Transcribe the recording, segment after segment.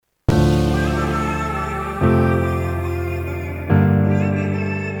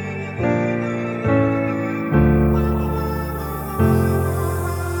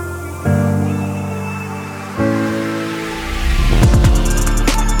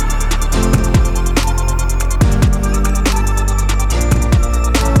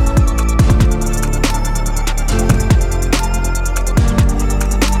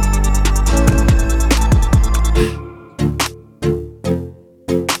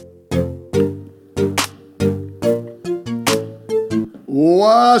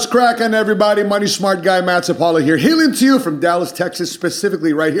What's cracking, everybody? Money Smart Guy Matt Zapala here, hailing to you from Dallas, Texas,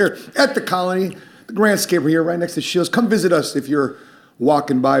 specifically right here at the Colony, the Grandscaper here, right next to Shields. Come visit us if you're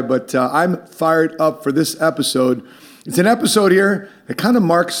walking by. But I'm fired up for this episode. It's an episode here that kind of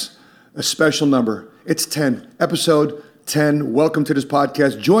marks a special number. It's 10, episode 10. Welcome to this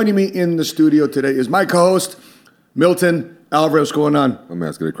podcast. Joining me in the studio today is my co-host, Milton Alvarez. What's going on? Oh, man,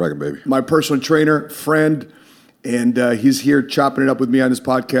 let's get it cracking, baby. My personal trainer, friend. And he's here chopping it up with me on this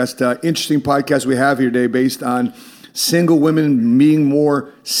podcast. Interesting podcast we have here today based on single women being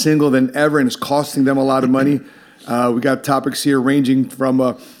more single than ever, and it's costing them a lot of money. We got topics here ranging from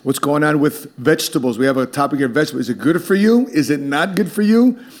what's going on with vegetables. We have a topic here, vegetables. Is it good for you? Is it not good for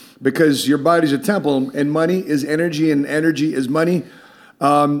you? Because your body's a temple, and money is energy, and energy is money.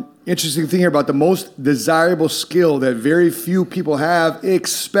 Interesting thing here about the most desirable skill that very few people have,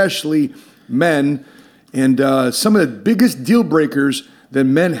 especially men. And some of the biggest deal breakers that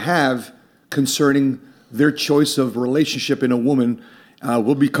men have concerning their choice of relationship in a woman.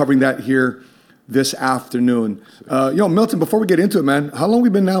 We'll be covering that here this afternoon. Milton, before we get into it, man, how long have we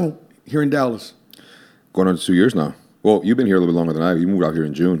been now here in Dallas? Going on 2 years now. Well, you've been here a little bit longer than I have. You moved out here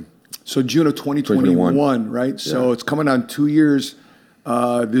in June. So June of 2021, right? Yeah. So it's coming on 2 years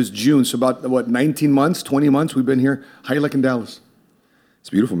this June. So about, 19 months, 20 months we've been here. How you liking Dallas? It's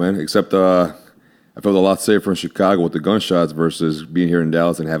beautiful, man, except... I felt a lot safer in Chicago with the gunshots versus being here in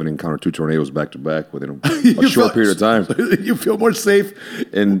Dallas and having encountered 2 tornadoes back to back within a short period of time. You feel more safe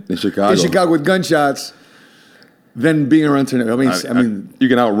in Chicago. In Chicago with gunshots than being around tornadoes. I mean, you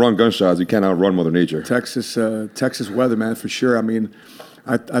can outrun gunshots. You can't outrun Mother Nature. Texas weather, man, for sure. I mean,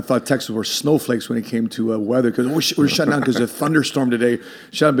 I thought Texas were snowflakes when it came to weather because we're shut down because of a thunderstorm today.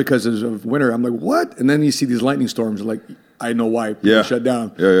 Shut down because of winter. I'm like, what? And then you see these lightning storms. Like, I know why. Yeah. Shut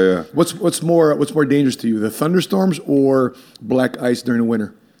down. Yeah. What's more dangerous to you, the thunderstorms or black ice during the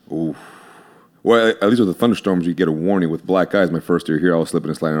winter? Ooh. Well, at least with the thunderstorms, you get a warning. With black ice, my first year here, I was slipping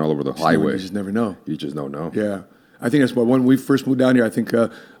and sliding all over the highway. You just never know. You just don't know. Yeah. I think that's why when we first moved down here, I think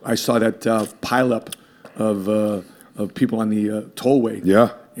I saw that pileup of people on the tollway. Yeah.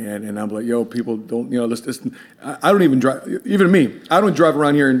 And I'm like, yo, people don't, listen. I don't even drive. Even me, I don't drive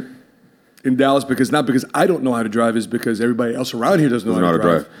around here in Dallas because I don't know how to drive, is because everybody else around here doesn't know how to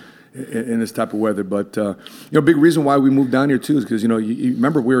drive in this type of weather. But big reason why we moved down here too is because you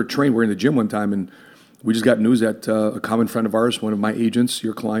remember we were trained. We were in the gym one time and we just got news that a common friend of ours, one of my agents,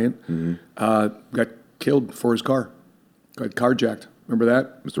 your client, got killed for his car, got carjacked. Remember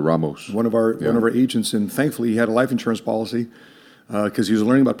that? Mr. Ramos, one of our agents, and thankfully he had a life insurance policy. Because he was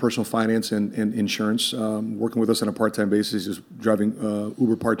learning about personal finance and insurance, working with us on a part-time basis. He's driving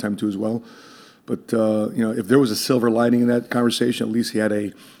Uber part-time too as well. But, if there was a silver lining in that conversation, at least he had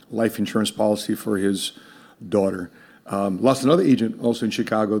a life insurance policy for his daughter. Lost another agent also in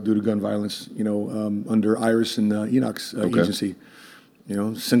Chicago due to gun violence, under Iris and Enoch's agency.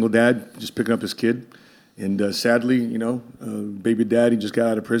 Single dad, just picking up his kid. And sadly, baby daddy just got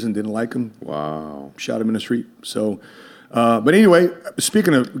out of prison, didn't like him. Wow. Shot him in the street. So... but anyway,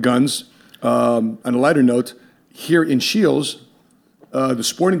 speaking of guns, on a lighter note, here in Shields, the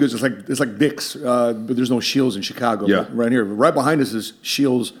sporting goods it's like Dick's, but there's no Shields in Chicago. Yeah. Right here, right behind us is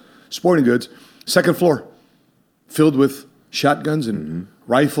Shields Sporting Goods, second floor, filled with shotguns and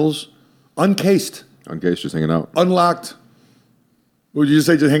rifles, uncased. Uncased, just hanging out. Unlocked. Would you just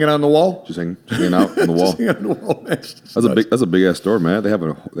say just hanging out on the wall? Just hanging out on the wall. Just hanging on the wall, man. That's a big ass store, man. They have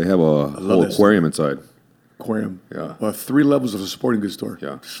a whole aquarium inside. Aquarium. Yeah. Well, 3 levels of a sporting goods store.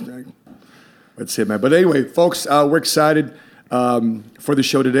 Yeah. That's it, man. But anyway, folks, we're excited for the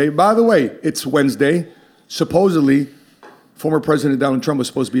show today. By the way, it's Wednesday. Supposedly, former President Donald Trump was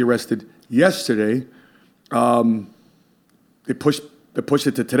supposed to be arrested yesterday. They pushed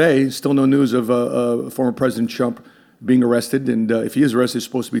it to today. Still no news of former President Trump being arrested. And if he is arrested, it's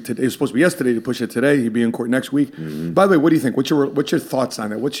supposed to be today. It's supposed to be yesterday. To push it today. He'll be in court next week. By the way, what do you think? What's your thoughts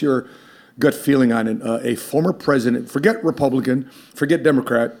on it? What's your gut feeling on it? A former president, forget Republican, forget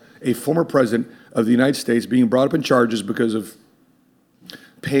Democrat, a former president of the United States being brought up in charges because of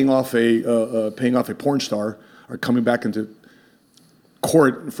paying off a porn star or coming back into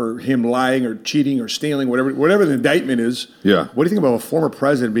court for him lying or cheating or stealing, whatever the indictment is. Yeah. What do you think about a former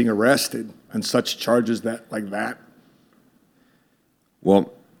president being arrested on such charges like that?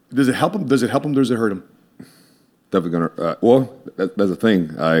 Well, does it help him? Does it help him? Or does it hurt him? Definitely gonna. That's the thing.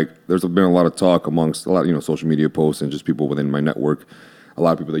 There's been a lot of talk amongst a lot of social media posts and just people within my network. A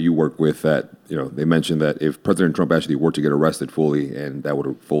lot of people that you work with that they mentioned that if President Trump actually were to get arrested fully and that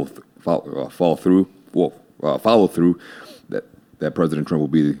would follow through, that President Trump will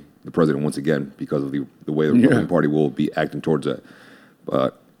be the president once again because of the way the Republican Party will be acting towards that.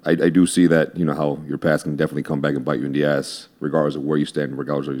 But I do see that, how your past can definitely come back and bite you in the ass, regardless of where you stand,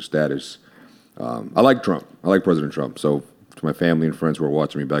 regardless of your status. I like Trump. I like President Trump. So to my family and friends who are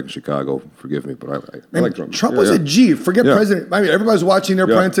watching me back in Chicago, forgive me, but I like Trump. Trump was a G. Forget president. I mean, everybody's watching The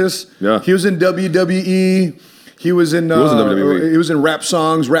Apprentice. Yeah. He was in WWE. He was in WWE. He was in rap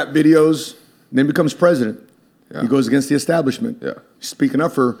songs, rap videos. Then becomes president. Yeah. He goes against the establishment. Yeah. Speaking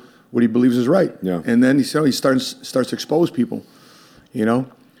up for what he believes is right. Yeah. And then he starts to expose people,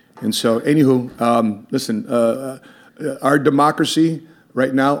 And so, anywho, listen, our democracy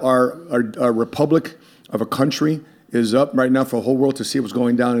right now, our republic of a country is up right now for the whole world to see what's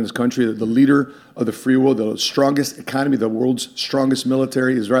going down in this country. The leader of the free world, the strongest economy, the world's strongest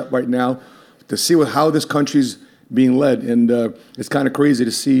military is right now to see how this country's being led. And it's kind of crazy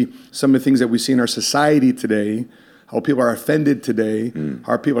to see some of the things that we see in our society today, how people are offended today,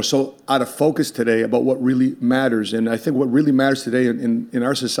 how people are so out of focus today about what really matters. And I think what really matters today in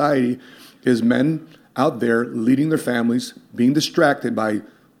our society is men out there leading their families, being distracted by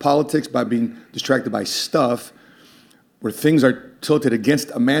politics, by being distracted by stuff, where things are tilted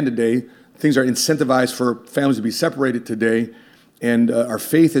against a man today. Things are incentivized for families to be separated today. And our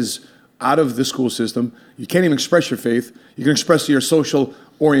faith is out of the school system. You can't even express your faith. You can express your sexual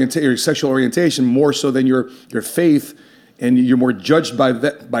orientation more so than your faith, and you're more judged by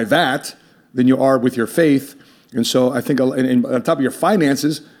that than you are with your faith. And so I think, and on top of your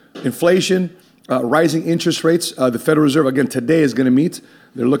finances, inflation, rising interest rates. The Federal Reserve, again, today is going to meet.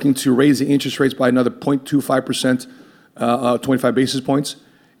 They're looking to raise the interest rates by another 0.25%, 25 basis points.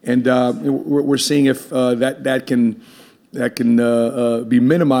 And we're seeing if that can be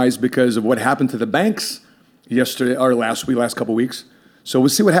minimized because of what happened to the banks yesterday or last couple of weeks. So we'll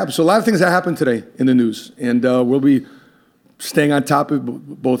see what happens. So a lot of things that happened today in the news, and we'll be staying on top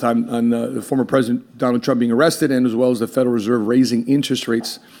of both on the former President Donald Trump being arrested and as well as the Federal Reserve raising interest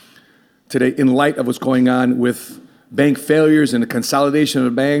rates today in light of what's going on with bank failures and the consolidation of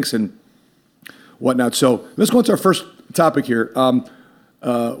the banks and whatnot. So let's go into our first topic here.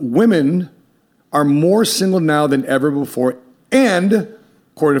 Women are more single now than ever before, and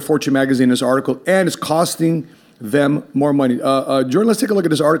according to Fortune magazine, this article, and it's costing them more money. Jordan, let's take a look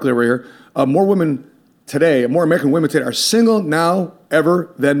at this article over here. More American women today are single now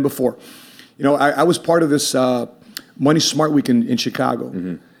ever than before. I was part of this Money Smart Week in Chicago,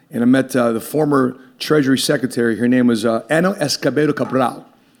 and I met the former Treasury Secretary. Her name was Ana Escobedo Cabral,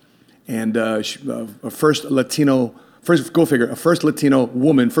 and first Latino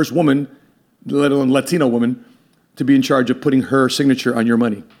woman, let alone Latino woman, to be in charge of putting her signature on your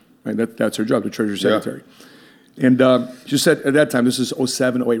money. Right? That's her job, the Treasury Secretary. Yeah. And she said at that time, this is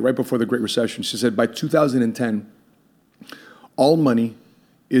 07, 08, right before the Great Recession, she said by 2010, all money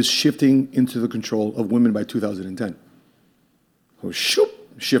is shifting into the control of women by 2010. So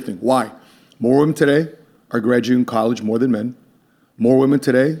shifting. Why? More women today are graduating college more than men. More women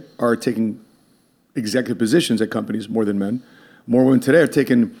today are taking executive positions at companies more than men. More women today are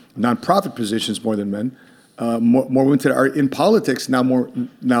taking nonprofit positions more than men. More women today are in politics now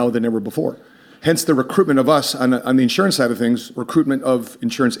than ever before. Hence the recruitment of us on the insurance side of things, recruitment of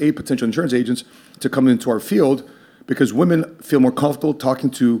potential insurance agents to come into our field, because women feel more comfortable talking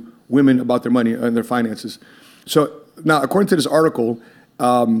to women about their money and their finances. So now, according to this article,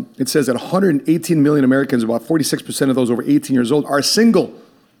 it says that 118 million Americans, about 46% of those over 18 years old, are single,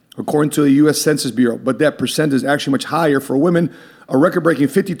 according to the U.S. Census Bureau. But that percent is actually much higher for women. A record-breaking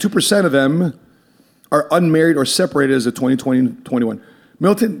 52% of them are unmarried or separated as of 2020-21.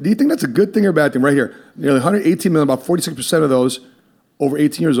 Milton, do you think that's a good thing or a bad thing? Right here, nearly 118 million, about 46% of those over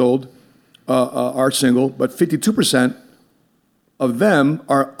 18 years old are single, but 52% of them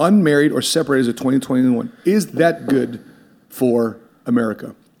are unmarried or separated as of 2021. Is that good for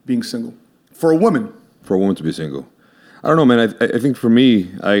America, being single? For a woman? For a woman to be single. I don't know, man. I think for me,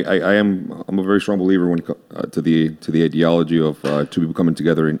 I'm a very strong believer when to the ideology of two people coming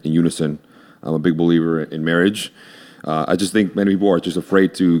together in unison. I'm a big believer in marriage. I just think many people are just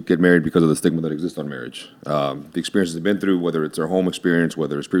afraid to get married because of the stigma that exists on marriage. The experiences they've been through, whether it's their home experience,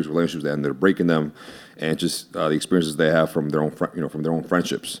 whether it's previous relationships and they're breaking them, and just the experiences they have from their own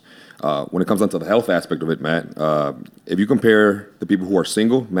friendships. When it comes down to the health aspect of it, Matt, if you compare the people who are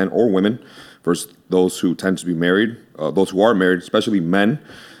single, men or women, versus those who tend to be married, those who are married, especially men,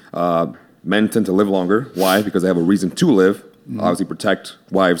 men tend to live longer. Why? Because they have a reason to live. Obviously, protect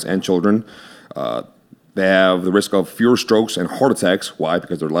wives and children. They have the risk of fewer strokes and heart attacks. Why?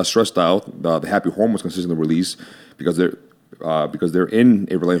 Because they're less stressed out. The happy hormones consistently release because they're in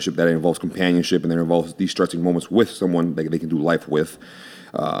a relationship that involves companionship and that involves de-stressing moments with someone that they can do life with.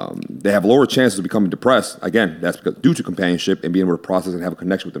 they have lower chances of becoming depressed. Again, that's due to companionship and being able to process and have a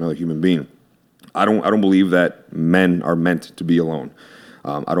connection with another human being. I don't believe that men are meant to be alone.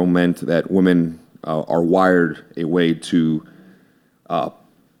 I don't meant that women are wired a way to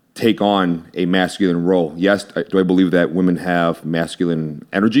take on a masculine role. Yes, do I believe that women have masculine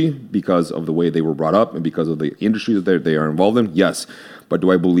energy because of the way they were brought up and because of the industry that they are involved in? Yes. But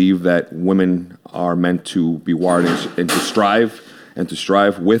do I believe that women are meant to be wired and to strive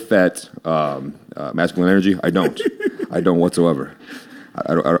with that masculine energy? I don't. I don't whatsoever.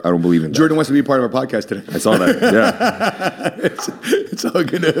 I don't believe in that. Jordan wants to be a part of our podcast today. I saw that. Yeah, it's all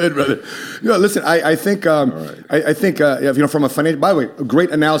good in the hood, brother. Listen, I think from a financial. By the way, a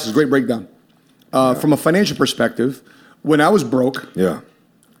great analysis, great breakdown. From a financial perspective, when I was broke, or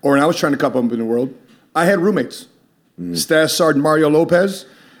when I was trying to come up in the world, I had roommates. Staff Sergeant Mario Lopez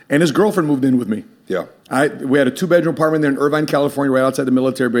and his girlfriend moved in with me. Yeah, we had a 2-bedroom apartment there in Irvine, California, right outside the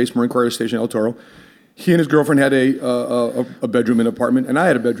military base, Marine Corps Air Station, El Toro. He and his girlfriend had a bedroom in an apartment, and I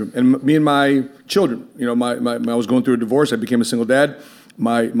had a bedroom. And me and my children, I was going through a divorce. I became a single dad.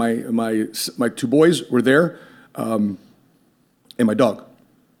 My 2 boys were there, and my dog.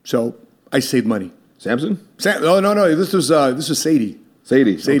 So I saved money. Samson? No. This was Sadie.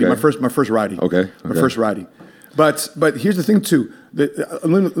 Sadie. Okay. My first Roddy. Okay. My first Roddy. But here's the thing too.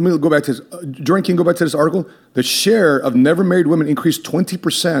 Let me go back to this. Jordan, can you go back to this article? The share of never married women increased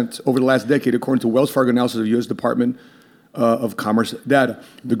 20% over the last decade, according to Wells Fargo analysis of U.S. Department of Commerce data.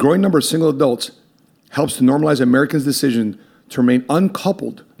 The growing number of single adults helps to normalize Americans' decision to remain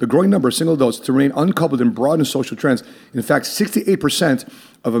uncoupled. The growing number of single adults to remain uncoupled and broaden social trends. In fact, 68%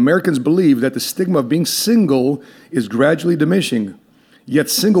 of Americans believe that the stigma of being single is gradually diminishing. Yet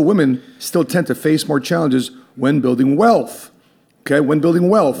single women still tend to face more challenges when building wealth. Okay, when building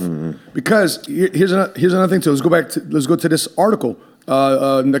wealth, because here's another thing too. Let's go to this article.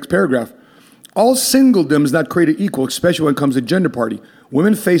 Next paragraph. All singledom is not created equal, especially when it comes to gender parity.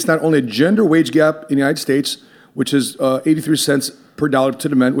 Women face not only a gender wage gap in the United States, which is 83 cents per dollar to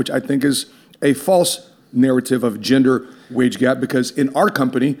the men, which I think is a false narrative of gender wage gap, because in our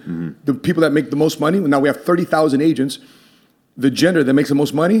company, the people that make the most money, now we have 30,000 agents, the gender that makes the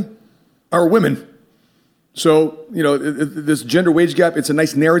most money are women. So, this gender wage gap, it's a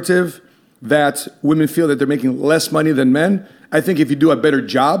nice narrative that women feel that they're making less money than men. I think if you do a better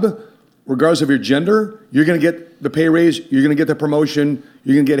job, regardless of your gender, you're going to get the pay raise, you're going to get the promotion,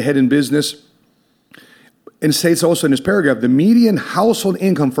 you're going to get ahead in business. And it states also in this paragraph, the median household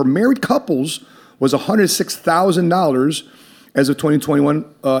income for married couples was $106,000 as of 2021,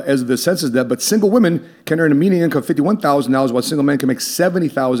 as of the census data. But single women can earn a median income of $51,000, while single men can make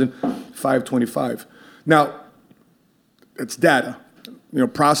 $70,525. Now, it's data,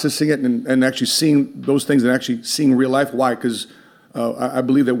 processing it and actually seeing those things and actually seeing real life. Why? Because I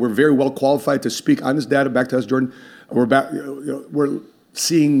believe that we're very well qualified to speak on this data. Back to us, Jordan. We're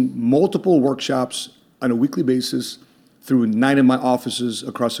seeing multiple workshops on a weekly basis through 9 of my offices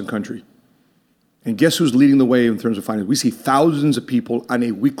across the country. And guess who's leading the way in terms of finance? We see thousands of people on a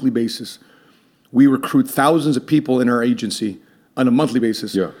weekly basis. We recruit thousands of people in our agency on a monthly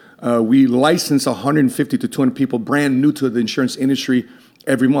basis. Yeah. We license 150 to 200 people brand new to the insurance industry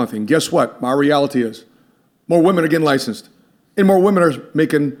every month. And guess what? My reality is more women are getting licensed and more women are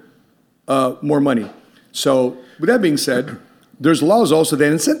making more money. So with that being said, there's laws also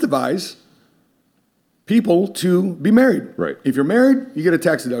that incentivize people to be married. Right. If you're married, you get a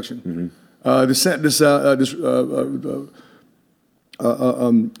tax deduction.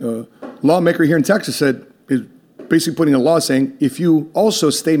 Lawmaker here in Texas is basically putting a law saying if you also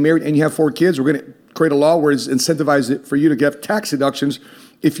stay married and you have 4 kids, we're going to create a law where it's incentivized for you to get tax deductions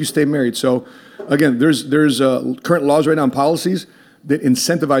if you stay married. So again, there's current laws right now and policies that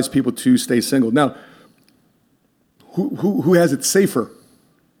incentivize people to stay single. Now, who has it safer?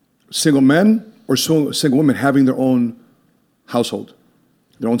 Single men or single women having their own household,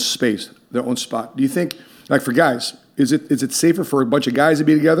 their own space, their own spot? Do you think, like for guys, is it safer for a bunch of guys to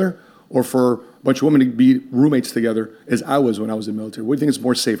be together or for a bunch of women to be roommates together, as I was when I was in the military? What do you think is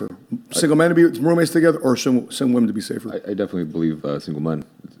more safer? Single men to be roommates together or single women to be safer? I definitely believe single men.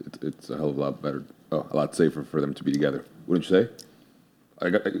 It's a hell of a lot better, a lot safer for them to be together. Wouldn't you say? Are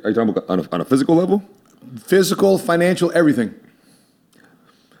you talking about on a physical level? Physical, financial, everything.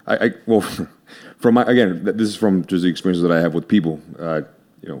 Well, this is from just the experiences that I have with people.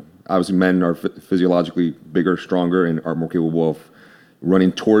 Obviously men are physiologically bigger, stronger, and are more capable of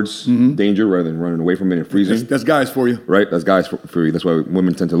running towards danger rather than running away from it and freezing. That's guys for you. Right? That's guys for you. That's why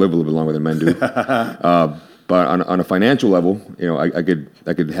women tend to live a little bit longer than men do. But on a financial level, I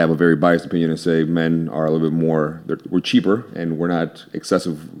could have a very biased opinion and say men are a little bit more, we're cheaper and we're not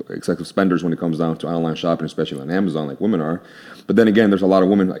excessive spenders when it comes down to online shopping, especially on Amazon like women are. But then again, there's a lot of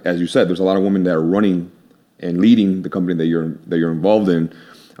women, as you said, there's a lot of women that are running and leading the company that you're involved in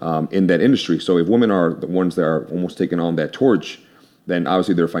that industry. So if women are the ones that are almost taking on that torch, then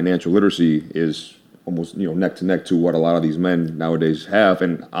obviously their financial literacy is almost neck to neck to what a lot of these men nowadays have.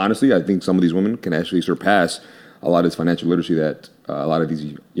 And honestly, I think some of these women can actually surpass a lot of this financial literacy that a lot of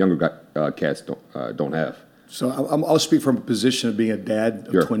these younger cats don't have. So I'll speak from a position of being a dad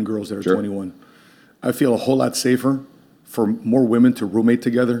of twin girls that are 21. I feel a whole lot safer for more women to roommate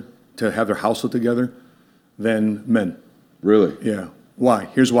together, to have their household together, than men. Really? Yeah. Why?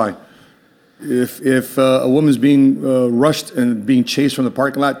 Here's why. If a woman's being rushed and being chased from the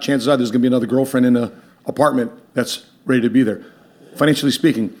parking lot, chances are there's going to be another girlfriend in an apartment that's ready to be there. Financially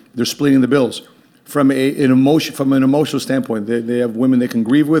speaking, they're splitting the bills. From an emotional standpoint, they have women they can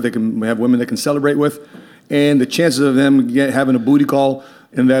grieve with, they can have women they can celebrate with, and the chances of them having a booty call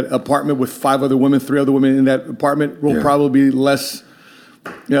in that apartment with 5 other women, 3 other women in that apartment will probably be less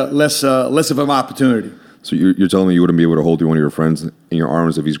of an opportunity. So you're telling me you wouldn't be able to hold one of your friends in your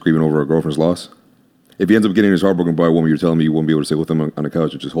arms if he's grieving over a girlfriend's loss? If he ends up getting his heart broken by a woman, you're telling me you wouldn't be able to sit with him on the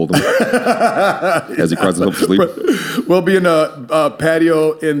couch and just hold him as he cries himself to sleep? We'll be in a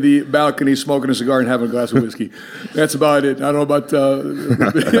patio in the balcony smoking a cigar and having a glass of whiskey. That's about it. I don't know about...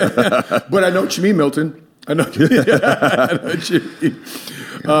 but I know what you mean, Milton. I know what you mean.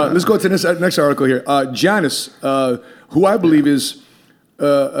 Let's go to this next article here. Giannis, who I believe is...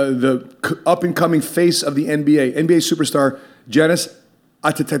 the up-and-coming face of the NBA superstar Giannis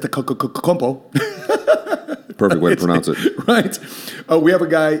Antetokounmpo. Perfect way to pronounce it. Right. We have a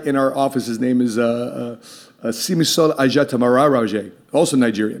guy in our office. His name is Simisol Ajatamararaje, also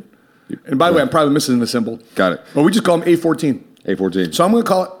Nigerian. And by the way, I'm probably missing the symbol. Got it. But we just call him A14. A14. So I'm going to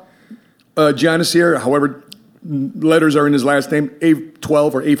call it Giannis here. However, letters are in his last name,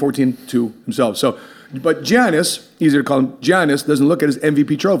 A12 or A14 to himself. So. But Giannis, easier to call him, Giannis doesn't look at his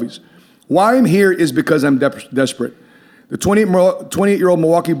MVP trophies. Why I'm here is because I'm desperate. The 28-year-old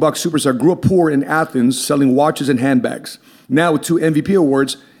Milwaukee Bucks superstar grew up poor in Athens selling watches and handbags. Now with 2 MVP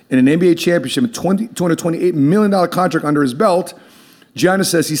awards and an NBA championship and $228 million contract under his belt, Giannis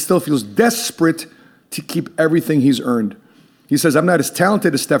says he still feels desperate to keep everything he's earned. He says, I'm not as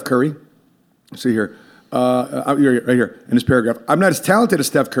talented as Steph Curry. See here. Right here in this paragraph. I'm not as talented as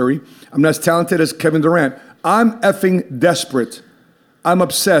Steph Curry. I'm not as talented as Kevin Durant. I'm effing desperate. I'm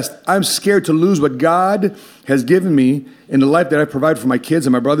obsessed. I'm scared to lose what God has given me in the life that I provide for my kids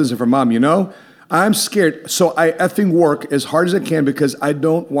and my brothers and for mom, I'm scared. So I effing work as hard as I can because I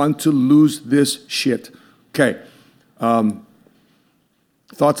don't want to lose this shit. Okay.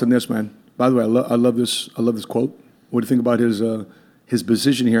 Thoughts on this, man? By the way, I love this quote. What do you think about his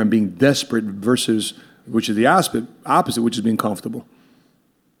position here on being desperate versus... which is the opposite, which is being comfortable?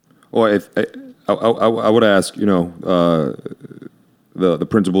 Well, I would ask, the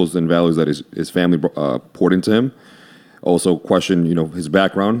principles and values that his family poured into him. Also question, his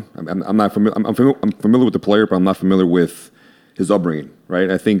background. I'm not familiar. I'm familiar with the player, but I'm not familiar with his upbringing. Right?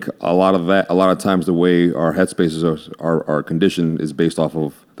 I think a lot of times the way our headspaces are conditioned is based off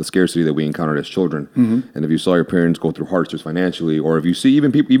of the scarcity that we encountered as children. Mm-hmm. And if you saw your parents go through hardships financially, or if you see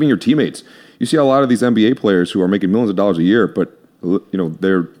even your teammates, you see a lot of these NBA players who are making millions of dollars a year, but the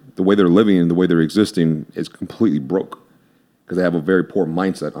way they're living and the way they're existing is completely broke because they have a very poor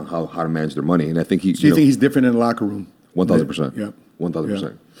mindset on how to manage their money. And I think you think he's different in the locker room? 1,000%. Yeah,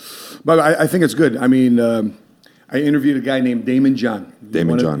 1,000%. But I think it's good. I mean, I interviewed a guy named Damon John.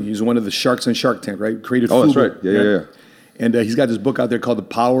 He's one of the sharks on Shark Tank, right? Created Fubo. Oh, that's right. Yeah. And he's got this book out there called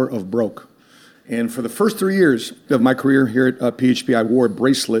The Power of Broke. And for the first 3 years of my career here at PHP, I wore a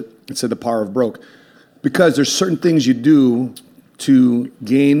bracelet that said The Power of Broke. Because there's certain things you do to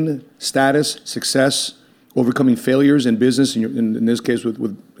gain status, success, overcoming failures in business, in this case with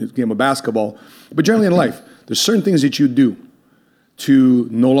the game of basketball, but generally in life, there's certain things that you do to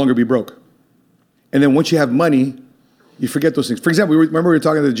no longer be broke. And then once you have money, you forget those things. For example, remember we were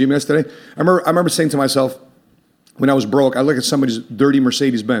talking at the gym yesterday? I remember saying to myself, when I was broke, I look at somebody's dirty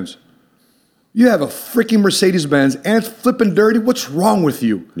Mercedes-Benz. You have a freaking Mercedes-Benz and it's flipping dirty. What's wrong with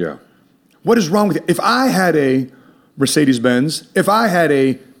you? Yeah. What is wrong with you? If I had a Mercedes-Benz, if I had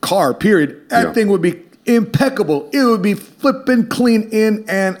a car, period, that thing would be impeccable. It would be flipping clean in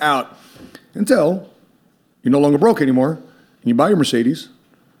and out. Until you're no longer broke anymore and you buy your Mercedes.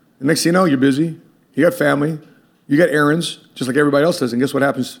 The next thing you know, you're busy. You got family. You got errands, just like everybody else does. And guess what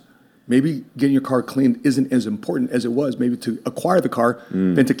happens? maybe getting your car cleaned isn't as important as it was maybe to acquire the car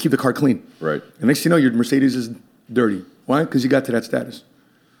than to keep the car clean. Right. And next thing you know, your Mercedes is dirty. Why? Because you got to that status.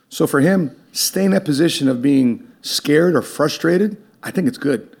 So for him, stay in that position of being scared or frustrated, I think it's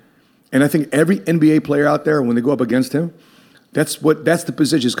good. And I think every NBA player out there, when they go up against him, that's the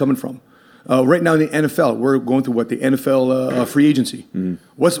position he's coming from. Right now in the NFL, we're going through the NFL free agency.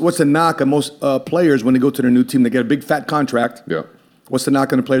 What's the knock on most players when they go to their new team? They get a big fat contract. Yeah. What's the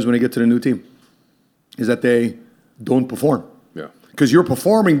knock on the players when they get to their new team? Is that they don't perform. Yeah. Because you're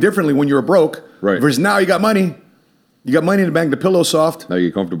performing differently when you're broke. Right. Versus now you got money. You got money in the bank. The pillow's soft. Now you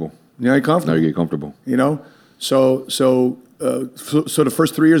get comfortable. Now you're comfortable. Now you get comfortable. You know? So the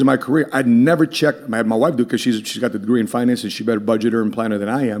first 3 years of my career, I'd never checked. I had my wife do it because she's got the degree in finance and she's better budgeter and planner than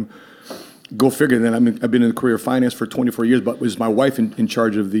I am. Go figure. Then I've been in the career of finance for 24 years, but it was my wife in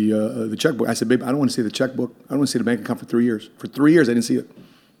charge of the checkbook. I said, babe, I don't want to see the checkbook. I don't want to see the bank account for 3 years. For 3 years, I didn't see it.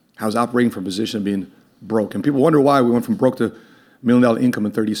 I was operating from a position of being broke. And people wonder why we went from broke to $1 million income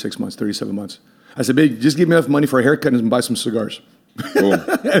in 36 months, 37 months. I said, babe, just give me enough money for a haircut and buy some cigars. Boom.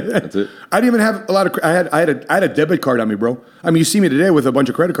 That's it. I didn't even have a lot of. I had a debit card on me, bro. I mean, you see me today with a bunch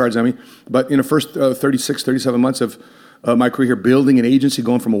of credit cards on me, but in the first 36, 37 months of my career here, building an agency,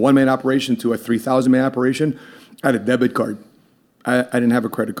 going from a one-man operation to a 3,000-man operation, I had a debit card. I didn't have a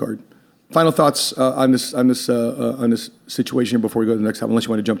credit card. Final thoughts on this situation here before we go to the next topic, unless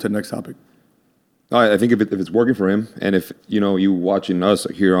you want to jump to the next topic. I think if it's working for him, and if you watching us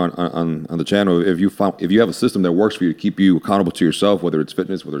here on the channel, if you have a system that works for you to keep you accountable to yourself, whether it's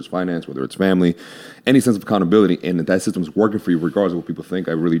fitness, whether it's finance, whether it's family, any sense of accountability, and that system is working for you, regardless of what people think,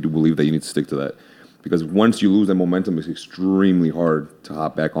 I really do believe that you need to stick to that. Because once you lose that momentum, it's extremely hard to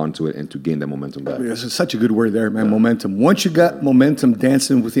hop back onto it and to gain that momentum back. That's such a good word there, man. Yeah. Momentum. Once you got momentum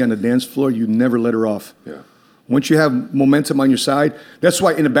dancing with you on the dance floor, you never let her off. Yeah. Once you have momentum on your side, that's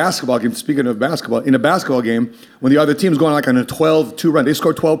why in a basketball game, speaking of basketball, in a basketball game, when the other team's going like on a 12-2 run, they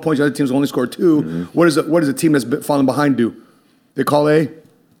score 12 points, the other teams only score 2. Mm-hmm. What does a team that's falling behind do? They call a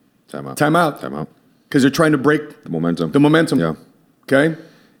timeout. Because they're trying to break the momentum. Yeah. Okay?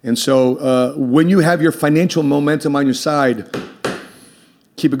 And so when you have your financial momentum on your side,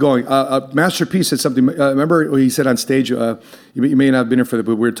 keep it going. Master P said something. Remember he said on stage, you may not have been here for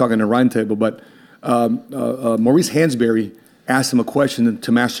but we were talking at the round table, but Maurice Hansberry asked him a question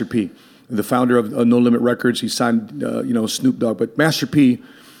to Master P, the founder of No Limit Records. He signed, Snoop Dogg. But Master P,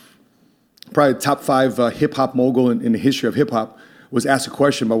 probably the top 5 hip-hop mogul in the history of hip-hop, was asked a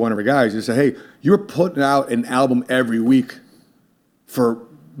question by one of our guys. He said, hey, you're putting out an album every week for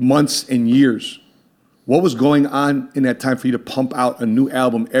months and years. What was going on in that time for you to pump out a new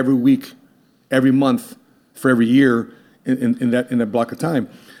album every week, every month, for every year in that block of time?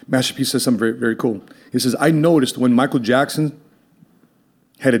 Master P says something very, very cool. He says, I noticed when Michael Jackson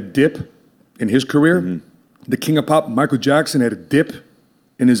had a dip in his career, the king of pop, Michael Jackson, had a dip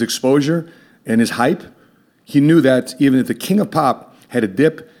in his exposure and his hype. He knew that even if the king of pop had a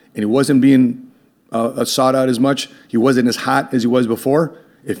dip and he wasn't being sought out as much, he wasn't as hot as he was before,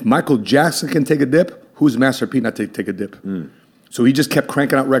 if Michael Jackson can take a dip, who's Master P not to take a dip? So he just kept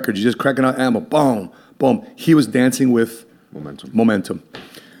cranking out records. He just cranking out ammo. Boom, boom. He was dancing with momentum.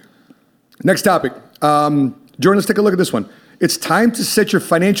 Next topic. Jordan, let's take a look at this one. It's time to set your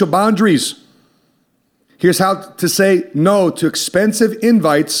financial boundaries. Here's how to say no to expensive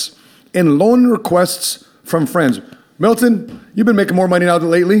invites and loan requests from friends. Milton, you've been making more money now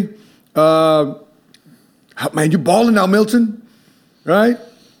lately. Man, you balling now, Milton. Right?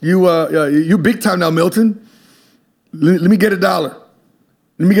 You big time now, Milton. Let me get $1.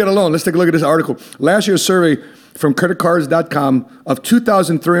 Let me get a loan. Let's take a look at this article. Last year's survey from creditcards.com of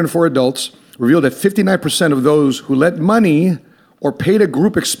 2,304 adults revealed that 59% of those who lent money or paid a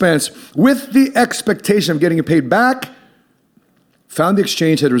group expense with the expectation of getting it paid back found the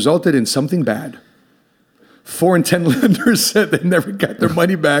exchange had resulted in something bad. 4 in 10 lenders said they never got their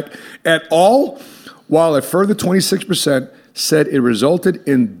money back at all, while a further 26% said it resulted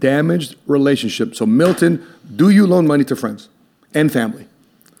in damaged relationships. So, Milton, do you loan money to friends and family?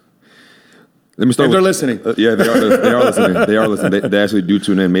 Let me start. And they're listening. Yeah, they are listening. They are listening. They actually do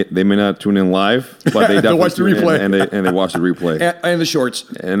tune in. They may not tune in live, but they definitely watch the replay. And they watch the replay and the shorts.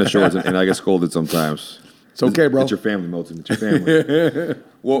 And I get scolded sometimes. It's okay, bro. It's your family, Milton. It's your family.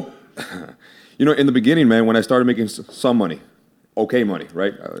 Well, in the beginning, man, when I started making some money, okay money,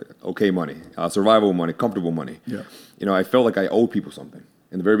 right? Okay money, survival money, comfortable money. Yeah. I felt like I owed people something.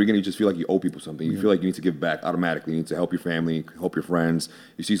 In the very beginning, you just feel like you owe people something. You feel like you need to give back automatically. You need to help your family, help your friends.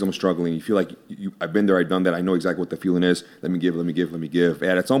 You see someone struggling. You feel like I've been there, I've done that. I know exactly what the feeling is. Let me give. And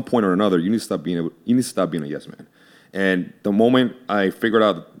at some point or another, you need to stop being a yes man. And the moment I figured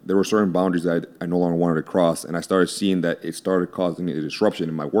out there were certain boundaries that I no longer wanted to cross, and I started seeing that it started causing a disruption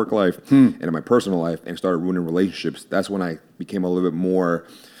in my work life and in my personal life, and started ruining relationships. That's when I became a little bit more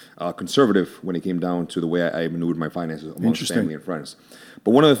conservative when it came down to the way I maneuvered my finances amongst family and friends.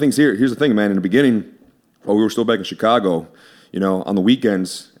 But one of the things here's the thing, man. In the beginning, while we were still back in Chicago, on the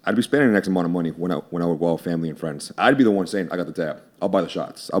weekends, I'd be spending an X amount of money when I would go out with family and friends. I'd be the one saying, I got the tab. I'll buy the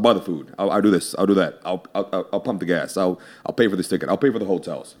shots. I'll buy the food. I'll do this. I'll do that. I'll pump the gas. I'll pay for this ticket. I'll pay for the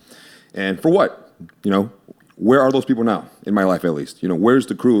hotels. And for what? Where are those people now in my life, at least? Where's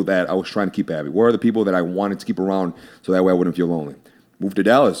the crew that I was trying to keep happy? Where are the people that I wanted to keep around so that way I wouldn't feel lonely? Moved to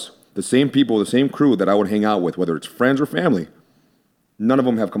Dallas. The same people, the same crew that I would hang out with, whether it's friends or family, none of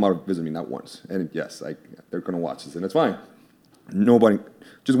them have come out to visit me, not once. And yes, they're going to watch this, and it's fine. Nobody,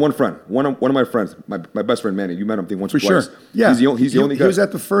 just one friend, one of my friends, my best friend Manny. You met him, I think, once or twice. For sure. Yeah, he's the only guy. He was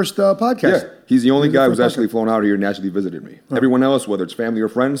at the first podcast. Yeah, he's the only guy who's actually flown out here and actually visited me. Oh. Everyone else, whether it's family or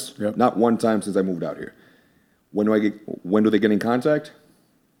friends, not one time since I moved out here. When do they get in contact?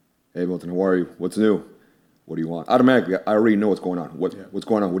 Hey, Milton, how are you? What's new? What do you want? Automatically, I already know what's going on. What's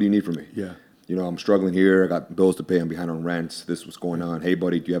going on? What do you need from me? Yeah. I'm struggling here. I got bills to pay. I'm behind on rent. This was going on. Hey,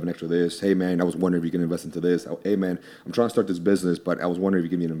 buddy, do you have an extra this? Hey, man, I was wondering if you can invest into this. Hey, man, I'm trying to start this business, but I was wondering if you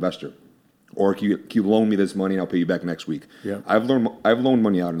give me an investor. Or can you loan me this money and I'll pay you back next week? Yeah. I've loaned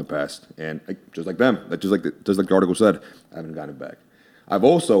money out in the past, and just like them, just like the article said, I haven't gotten it back. I've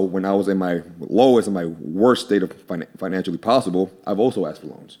also, when I was in my lowest and my worst state of financially possible, I've also asked for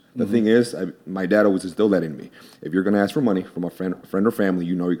loans. The thing is, my dad always instilled that in me. If you're going to ask for money from a friend or family,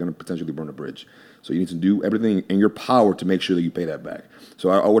 you're going to potentially burn a bridge. So you need to do everything in your power to make sure that you pay that back. So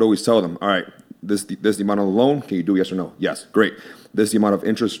I would always tell them, all right, this the amount of the loan, can you do yes or no? Yes, great. This is the amount of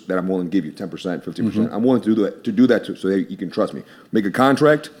interest that I'm willing to give you, 10%, 15%. I'm willing to do that so that you can trust me. Make a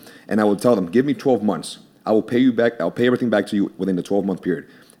contract, and I will tell them, give me 12 months. I will pay you back. I'll pay everything back to you within the 12-month period.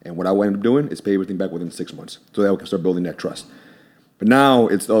 And what I will end up doing is pay everything back within 6 months so that we can start building that trust. But now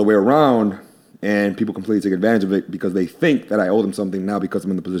it's the other way around, and people completely take advantage of it because they think that I owe them something now because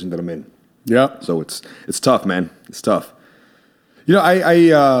I'm in the position that I'm in. Yeah. So it's tough, man. It's tough.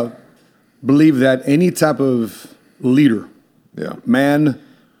 I believe that any type of leader, man,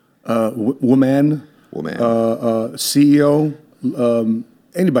 woman, CEO,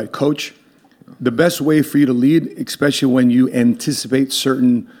 anybody, coach, the best way for you to lead, especially when you anticipate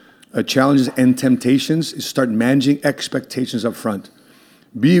certain challenges and temptations, is start managing expectations up front.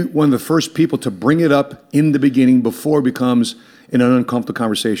 Be one of the first people to bring it up in the beginning before it becomes an uncomfortable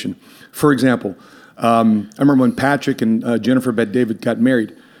conversation. For example, I remember when Patrick and Jennifer Bet David got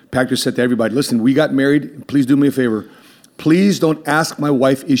married, Patrick said to everybody, listen, we got married. Please do me a favor. Please don't ask my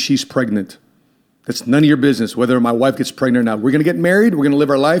wife if she's pregnant. That's none of your business, whether my wife gets pregnant or not. We're going to get married. We're going to live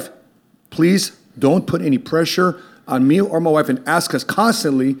our life. Please don't put any pressure on me or my wife and ask us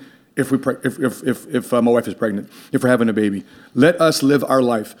constantly if my wife is pregnant, if we're having a baby. Let us live our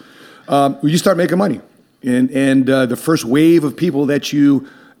life. You start making money. And the first wave of people that you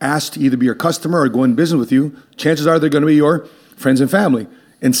ask to either be your customer or go in business with you, chances are they're going to be your friends and family.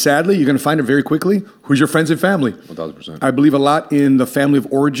 And sadly, you're going to find it very quickly. Who's your friends and family? 1,000%. I believe a lot in the family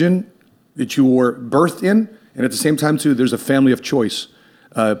of origin that you were birthed in. And at the same time, too, there's a family of choice.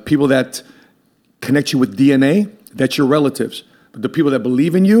 People that connect you with DNA, that's your relatives. But the people that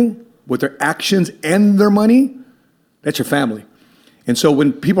believe in you with their actions and their money, that's your family. And so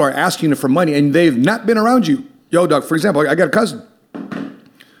when people are asking you for money and they've not been around you, yo, Doug, for example, I got a cousin,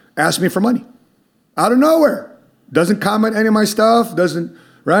 asked me for money out of nowhere. Doesn't comment any of my stuff,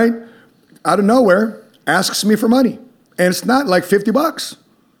 right? Out of nowhere, asks me for money. And it's not like $50.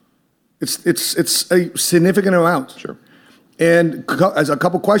 It's a significant amount. Sure. And as a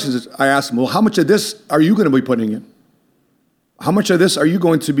couple questions, I asked him, well, how much of this are you going to be putting in? How much of this are you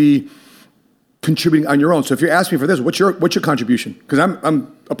going to be contributing on your own? So if you're asking me for this, what's your contribution? Because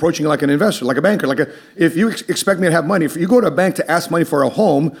I'm approaching it like an investor, like a banker. If you expect me to have money, if you go to a bank to ask money for a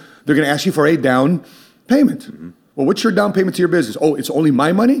home, they're going to ask you for a down payment. Mm-hmm. Well, what's your down payment to your business? Oh, it's only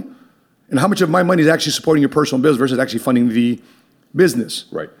my money? And how much of my money is actually supporting your personal business versus actually funding the business?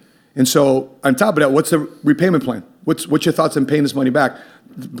 Right. And so on top of that, what's the repayment plan? What's your thoughts on paying this money back?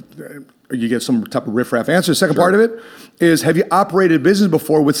 You get some type of riffraff answer. The second part of it is, have you operated a business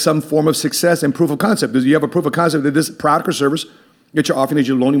before with some form of success and proof of concept? Do you have a proof of concept that this product or service that you're offering, that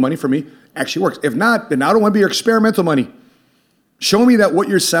you're loaning money from me, actually works? If not, then I don't want to be your experimental money. Show me that what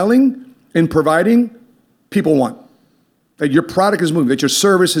you're selling and providing, people want. That your product is moving, that your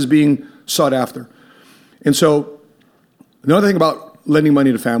service is being sought after. And so another thing about lending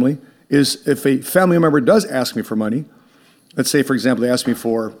money to family is if a family member does ask me for money, let's say, for example, they ask me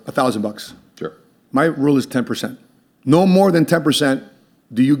for $1,000. Sure. My rule is 10%. No more than 10%,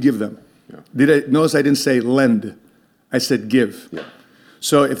 do you give them? Notice I didn't say lend. I said give. Yeah.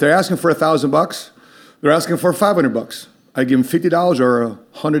 So if they're asking for $1,000, they're asking for $500. I give them $50 or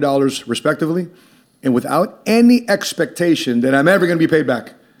 $100 respectively, and without any expectation that I'm ever going to be paid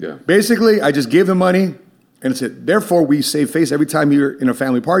back. Yeah. Basically, I just gave them money, and it's it. Therefore, we save face every time you're in a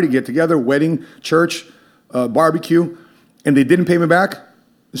family party, get together, wedding, church, barbecue, and they didn't pay me back.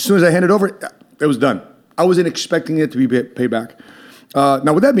 As soon as I handed over, it was done. I wasn't expecting it to be paid back.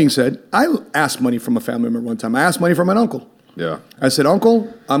 Now, with that being said, I asked money from a family member one time. I asked money from an uncle. Yeah. I said,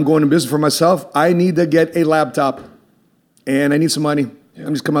 Uncle, I'm going to business for myself. I need to get a laptop, and I need some money. Yeah.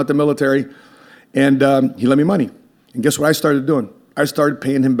 I'm just coming out the military. And he lent me money. And guess what I started doing? I started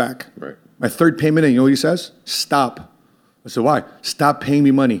paying him back. Right. My third payment in, you know what he says? Stop. I said, why? Stop paying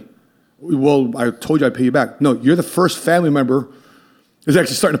me money. Well, I told you I'd pay you back. No, you're the first family member who's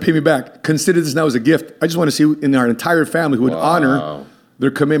actually starting to pay me back. Consider this now as a gift. I just want to see in our entire family who would honor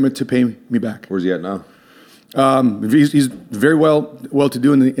their commitment to pay me back. Where's he at now? He's very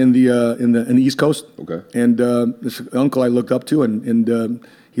well-to-do in the East Coast. Okay. And this uncle I looked up to, and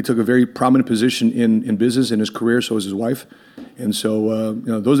he took a very prominent position in business in his career. So was his wife, and so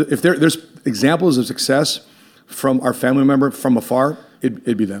if there's examples of success from our family member from afar,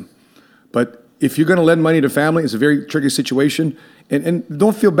 it'd be them. But if you're going to lend money to family, it's a very tricky situation, and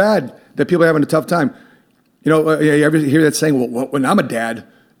don't feel bad that people are having a tough time. You ever hear that saying? Well, when I'm a dad,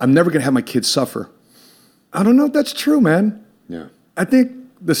 I'm never going to have my kids suffer. I don't know if that's true, man. Yeah. I think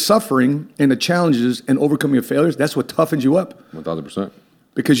the suffering and the challenges and overcoming your failures, that's what toughens you up. 1,000%.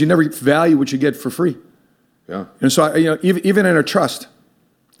 Because you never value what you get for free. Yeah. And so, even in our trust,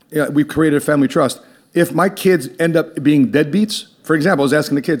 we've created a family trust. If my kids end up being deadbeats, for example, I was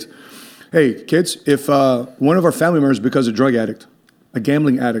asking the kids, hey, kids, if one of our family members becomes a drug addict, a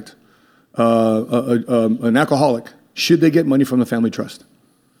gambling addict, an alcoholic, should they get money from the family trust?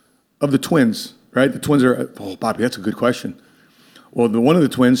 Of the twins, right? The twins are, Poppy, that's a good question. Well, one of the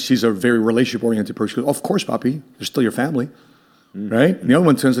twins, she's a very relationship-oriented person. She goes, of course, Poppy, they're still your family, right? And the other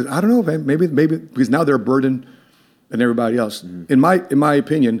one says, I don't know, man, maybe, because now they're a burden than everybody else. In my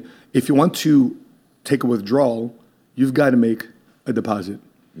opinion, if you want to take a withdrawal, you've got to make a deposit.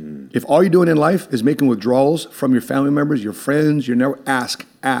 If all you're doing in life is making withdrawals from your family members, your friends, you never ask,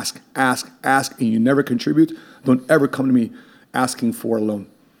 and you never contribute, don't ever come to me asking for a loan.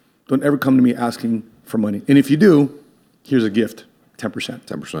 Don't ever come to me asking for money. And if you do, here's a gift, 10%.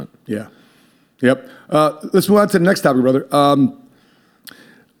 10%. Yeah. Yep. Let's move on to the next topic, brother.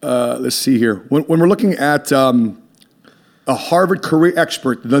 Let's see here. When we're looking at a Harvard career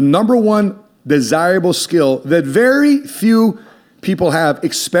expert, the number one desirable skill that very few people have,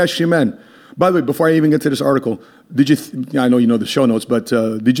 especially men. By the way, before I even get to this article, I know you know the show notes, but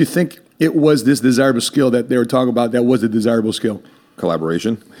did you think it was this desirable skill that they were talking about that was a desirable skill?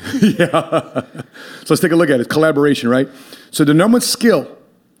 Collaboration. Yeah. So let's take a look at it. Collaboration, right? So the number one skill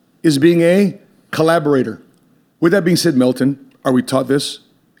is being a collaborator. With that being said, Milton, are we taught this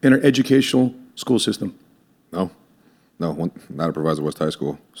in our educational school system? No, not at Proviso West High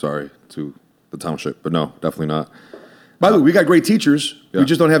School. Sorry to the township, but no, definitely not. By the way, we got great teachers. Yeah. We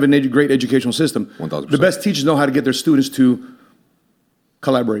just don't have a great educational system. 1,000%. The best teachers know how to get their students to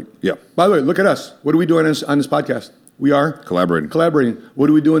collaborate. Yeah. By the way, look at us. What are we doing on this podcast? We are collaborating. What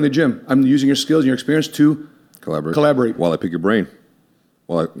do we do in the gym? I'm using your skills and your experience to collaborate. While I pick your brain.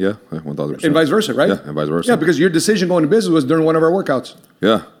 1,000%. And vice versa, right? Yeah, and vice versa. Yeah, because your decision going to business was during one of our worktakes.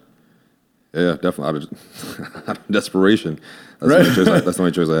 Yeah. Yeah, definitely. Out of desperation. That's Right. the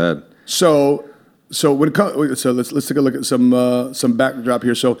only choice I had. So when it comes, let's take a look at some backdrop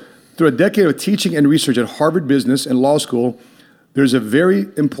here. So through a decade of teaching and research at Harvard Business and Law School, there's a very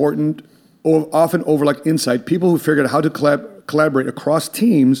important, often overlooked insight. People who figured out how to collaborate across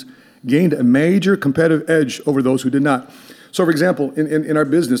teams gained a major competitive edge over those who did not. So, for example, in our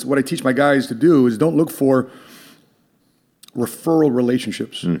business, what I teach my guys to do is don't look for referral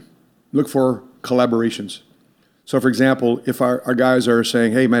relationships. Look for collaborations. So, for example, if our guys are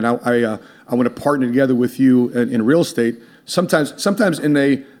saying, hey, man, I want to partner together with you in real estate, sometimes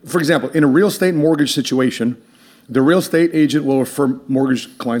for example, in a real estate mortgage situation, the real estate agent will refer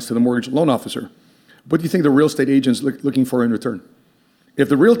mortgage clients to the mortgage loan officer. What do you think the real estate agent's looking for in return? If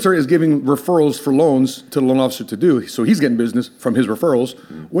the realtor is giving referrals for loans to the loan officer to do, so he's getting business from his referrals,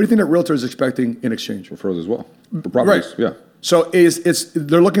 what do you think that realtor is expecting in exchange? Referrals as well. For properties, right. Yeah. So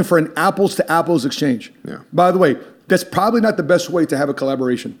they're looking for an apples-to-apples exchange. Yeah. By the way, that's probably not the best way to have a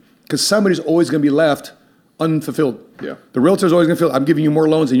collaboration because somebody's always going to be left unfulfilled. Yeah. The realtor is always going to feel, I'm giving you more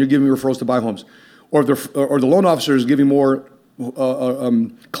loans and you're giving me referrals to buy homes. Or the loan officer is giving more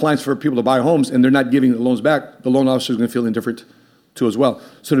clients for people to buy homes and they're not giving the loans back. The loan officer is going to feel indifferent too as well.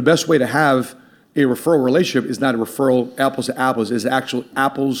 So the best way to have a referral relationship is not a referral apples to apples, is actual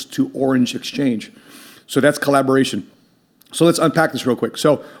apples to orange exchange. So that's collaboration. So let's unpack this real quick.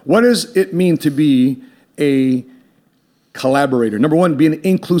 So what does it mean to be a collaborator? Number one, be an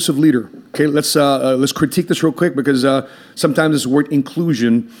inclusive leader. Okay, let's critique this real quick because sometimes this word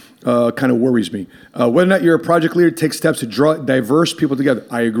inclusion kind of worries me. Whether or not you're a project leader, take steps to draw diverse people together.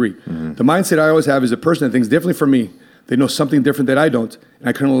 I agree. Mm-hmm. The mindset I always have is a person that thinks differently from me. They know something different that I don't, and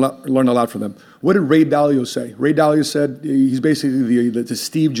I can learn a lot from them. What did Ray Dalio say? Ray Dalio said he's basically the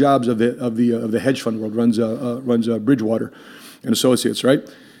Steve Jobs of the hedge fund world. Runs Bridgewater and Associates, right?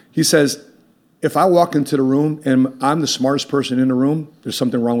 He says, if I walk into the room and I'm the smartest person in the room, there's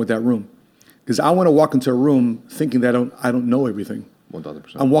something wrong with that room, because I want to walk into a room thinking that I don't know everything.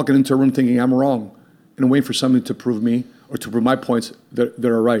 1,000%. I'm walking into a room thinking I'm wrong, and I'm waiting for somebody to prove me or to prove my points that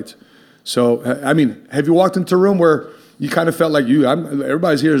are right. So, I mean, have you walked into a room where you kind of felt like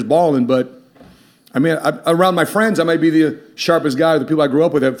everybody's here is balling, but I mean, around my friends, I might be the sharpest guy. The people I grew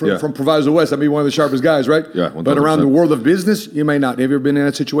up with from Proviso West, I may be one of the sharpest guys, right? Yeah, 100%. But around the world of business, you may not. Have you ever been in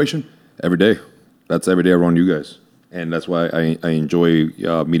that situation? Every day. That's every day around you guys. And that's why I enjoy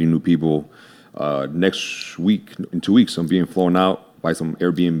meeting new people. Next week, in 2 weeks, I'm being flown out by some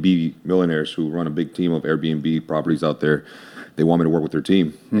Airbnb millionaires who run a big team of Airbnb properties out there. They want me to work with their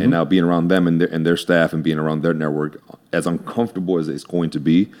team. Mm-hmm. And now being around them and their staff and being around their network, as uncomfortable as it's going to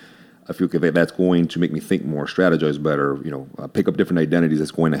be, I feel like that's going to make me think more, strategize better, pick up different identities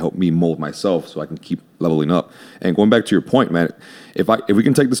that's going to help me mold myself so I can keep leveling up. And going back to your point, man, if we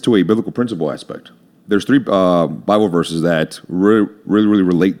can take this to a biblical principle aspect, there's 3 Bible verses that really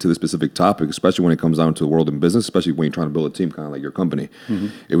relate to this specific topic, especially when it comes down to the world and business, especially when you're trying to build a team, kind of like your company. Mm-hmm.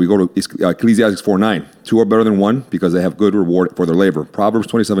 If we go to Ecclesiastes 4:9, 2 are better than one because they have good reward for their labor. Proverbs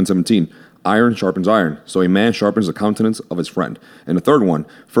 27:17, iron sharpens iron, so a man sharpens the countenance of his friend. And the third one,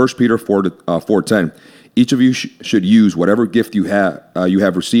 1 Peter 4:10, each of you should use whatever gift you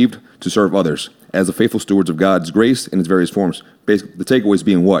have received to serve others as the faithful stewards of God's grace in its various forms. Basically, the takeaways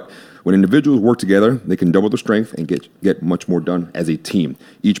being what? When individuals work together, they can double their strength and get much more done as a team.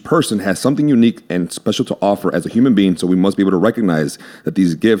 Each person has something unique and special to offer as a human being, so we must be able to recognize that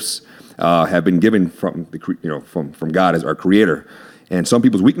these gifts have been given from God as our creator. And some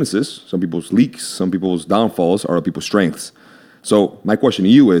people's weaknesses, some people's leaks, some people's downfalls are other people's strengths. So my question to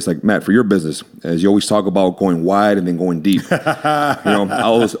you is, like, Matt, for your business, as you always talk about going wide and then going deep,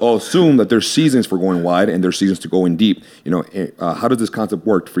 I'll assume that there's seasons for going wide and there's seasons to going deep. How does this concept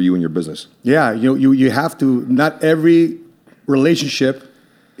work for you and your business? Yeah, you have to. Not every relationship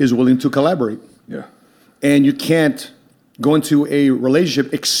is willing to collaborate. Yeah, and you can't go into a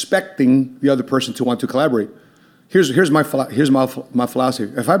relationship expecting the other person to want to collaborate. Here's my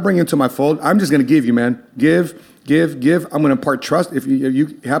philosophy. If I bring you into my fold, I'm just going to give you, man. Give. I'm going to impart trust. If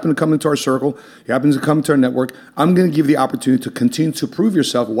you happen to come into our circle, you happen to come into our network, I'm going to give you the opportunity to continue to prove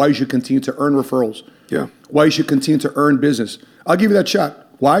yourself, why you should continue to earn referrals. Yeah. Why you should continue to earn business. I'll give you that shot.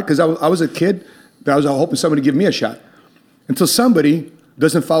 Why? Because I was a kid that I was hoping somebody would give me a shot. Until somebody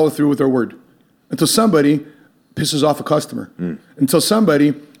doesn't follow through with their word. Until somebody pisses off a customer. Until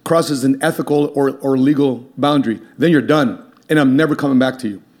somebody crosses an ethical or legal boundary, then you're done, and I'm never coming back to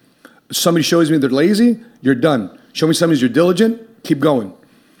you. Somebody shows me they're lazy, you're done. Show me somebody you're diligent, keep going.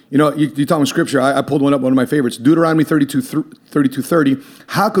 You talk about scripture, I pulled one up, one of my favorites, Deuteronomy 32:30.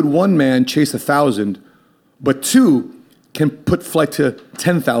 How could one man chase 1,000, but 2 can put flight to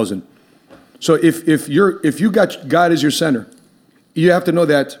 10,000? So if you got God as your center, you have to know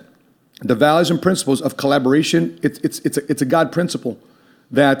that the values and principles of collaboration, it's a God principle.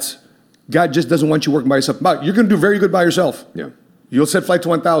 That God just doesn't want you working by yourself. But you're going to do very good by yourself. Yeah, you'll set flight to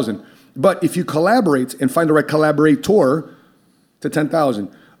 1,000. But if you collaborate and find the right collaborator to 10,000,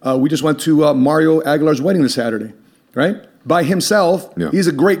 we just went to Mario Aguilar's wedding this Saturday, right? By himself, He's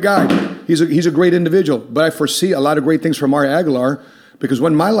a great guy. He's a great individual. But I foresee a lot of great things from Mario Aguilar, because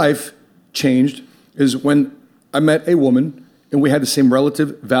when my life changed is when I met a woman and we had the same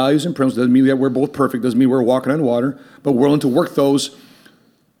relative values and principles. Doesn't mean that we're both perfect. Doesn't mean we're walking on water. But we're willing to work those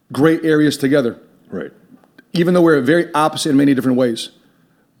gray areas together. Right. Even though we're very opposite in many different ways.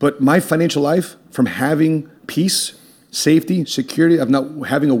 But my financial life, from having peace, safety, security, of not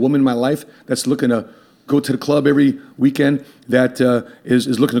having a woman in my life that's looking to go to the club every weekend, that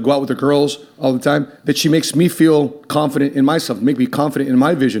is looking to go out with the girls all the time, that she makes me feel confident in myself, make me confident in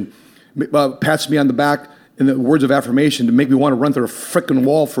my vision, pats me on the back in the words of affirmation to make me want to run through a freaking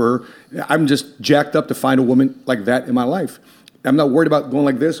wall for her. I'm just jacked up to find a woman like that in my life. I'm not worried about going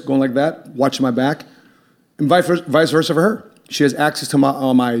like this, going like that, watching my back, and vice versa for her. She has access to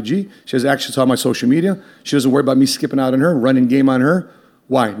my IG. She has access to all my social media. She doesn't worry about me skipping out on her, running game on her.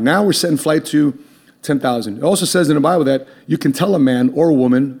 Why? Now we're setting flight to 10,000. It also says in the Bible that you can tell a man or a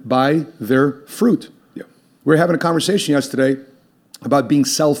woman by their fruit. Yeah. We were having a conversation yesterday about being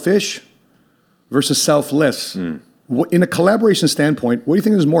selfish versus selfless. In a collaboration standpoint, what do you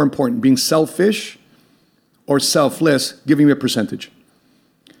think is more important, being selfish or selfless? Giving me a percentage.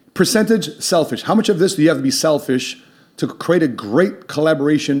 Percentage, selfish. How much of this do you have to be selfish to create a great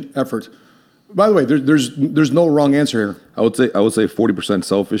collaboration effort? By the way, there's no wrong answer here. I would say 40%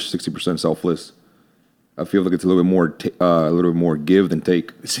 selfish, 60% selfless. I feel like it's a little bit more give than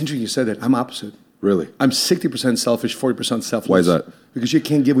take. It's interesting you said that. I'm opposite. Really? I'm 60% selfish, 40% selfless. Why is that? Because you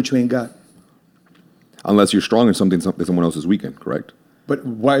can't give what you ain't got. Unless you're strong in something that someone else is weak in, correct? But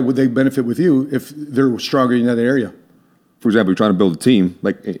why would they benefit with you if they're stronger in that area? For example, you're trying to build a team.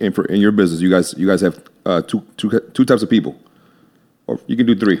 Like in your business, you guys have two types of people, or you can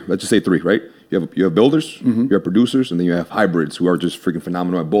do three. Let's just say three, right? You have builders, you have producers, and then you have hybrids who are just freaking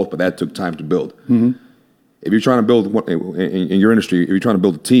phenomenal at both. But that took time to build. If you're trying to build in your industry, if you're trying to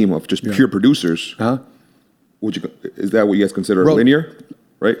build a team of just pure producers, is that what you guys consider linear,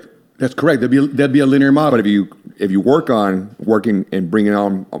 right? That's correct. That'd be a linear model. But if you working and bringing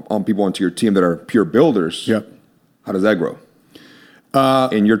on people onto your team that are pure builders, how does that grow?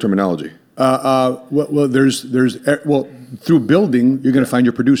 In your terminology, through building, you're going to find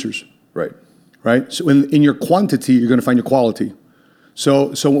your producers, right. So in your quantity, you're going to find your quality.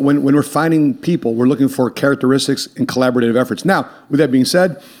 So when we're finding people, we're looking for characteristics and collaborative efforts. Now, with that being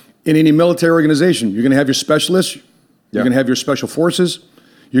said, in any military organization, you're going to have your specialists, you're going to have your special forces.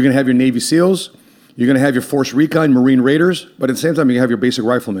 You're going to have your Navy SEALs. You're going to have your Force Recon, Marine Raiders. But at the same time, you're going to have your basic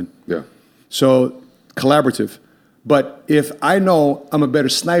riflemen. Yeah. So collaborative. But if I know I'm a better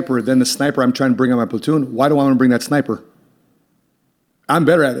sniper than the sniper I'm trying to bring on my platoon, why do I want to bring that sniper? I'm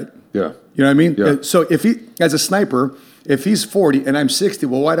better at it. Yeah. You know what I mean? Yeah. So if he, as a sniper, if he's 40 and I'm 60,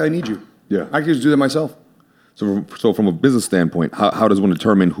 well, why do I need you? Yeah. I can just do that myself. So from a business standpoint, how does one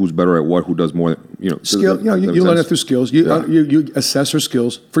determine who's better at what, who does more? Skill. You learn it through skills. You assess your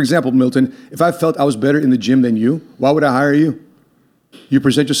skills. For example, Milton, if I felt I was better in the gym than you, why would I hire you? You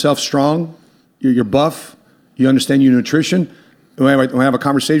present yourself strong. You're buff. You understand your nutrition. When I have a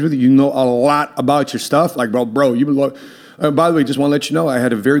conversation with you, you know a lot about your stuff. Like, bro, you've been. By the way, just want to let you know, I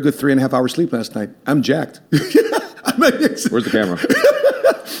had a very good 3.5 hours sleep last night. I'm jacked. Where's the camera?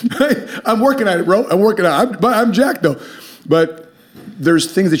 I'm working at it, bro. I'm jacked, though. But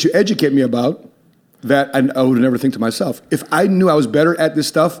there's things that you educate me about that I would never think to myself. If I knew I was better at this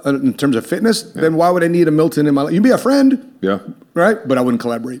stuff in terms of fitness, then why would I need a Milton in my life? You'd be a friend. Yeah. Right? But I wouldn't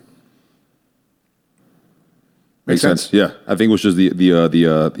collaborate. Makes sense? Yeah. I think it was just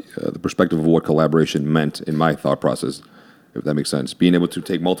the perspective of what collaboration meant in my thought process, if that makes sense. Being able to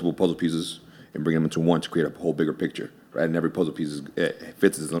take multiple puzzle pieces and bring them into one to create a whole bigger picture. Right? And every puzzle piece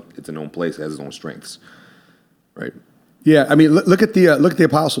fits its own place, has its own strengths. Right? Yeah, I mean, look at the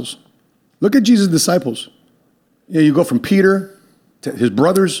apostles. Look at Jesus' disciples. You go from Peter to his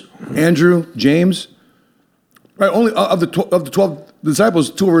brothers, Andrew, James. Right? Only of the 12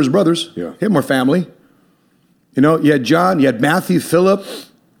 disciples, 2 were his brothers. Yeah. He had more family. You had John, you had Matthew, Philip,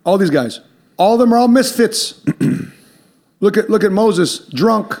 all these guys. All of them are all misfits. Look at Moses,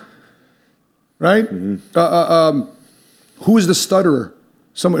 drunk. Right? Mm-hmm. Who is the stutterer?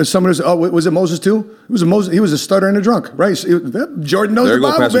 Someone is, was it Moses too? It was Moses. He was a stutterer and a drunk, right? Jordan knows the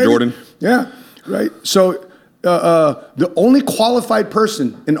Bible, Pastor baby. Jordan. Yeah, right. So the only qualified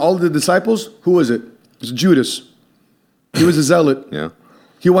person in all of the disciples, who was it? It was Judas. He was a zealot. Yeah.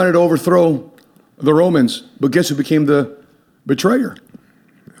 He wanted to overthrow the Romans, but guess who became the betrayer?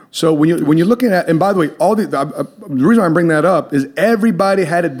 So when you're looking at, and by the way, the reason I'm bringing that up is everybody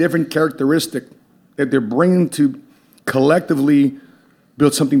had a different characteristic that they're bringing to collectively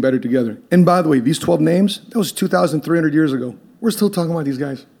build something better together. And by the way, these 12 names, that was 2,300 years ago. We're still talking about these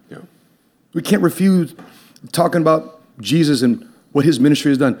guys. Yeah. We can't refuse talking about Jesus and what his ministry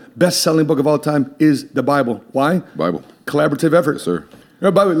has done. Best-selling book of all time is the Bible. Why? Bible. Collaborative effort. Yes, sir. By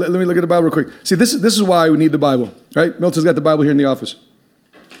the way, let me look at the Bible real quick. See, this is why we need the Bible, right? Milton's got the Bible here in the office.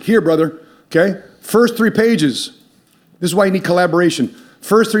 Here, brother, okay? First 3 pages. This is why you need collaboration.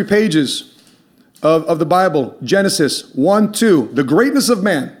 First 3 pages of the Bible, Genesis 1, 2, the greatness of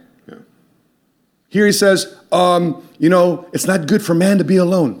man. Yeah. Here he says, it's not good for man to be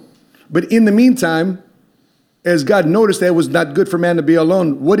alone. But in the meantime, as God noticed that it was not good for man to be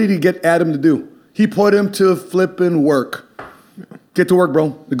alone, what did he get Adam to do? He put him to flipping work. Get to work,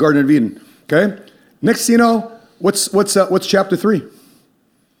 bro. The Garden of Eden. Okay? Next thing you know, what's chapter 3?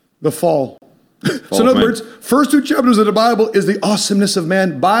 The fall. So in other words, first 2 chapters of the Bible is the awesomeness of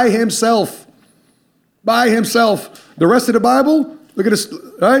man by himself. By himself. The rest of the Bible, look at this,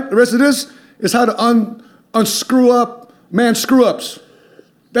 right? The rest of this is how to unscrew up man's screw-ups.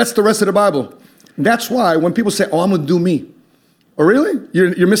 That's the rest of the Bible. That's why when people say, oh, I'm going to do me. Oh, really?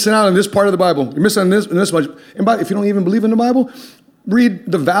 You're missing out on this part of the Bible. You're missing out on this much. And if you don't even believe in the Bible,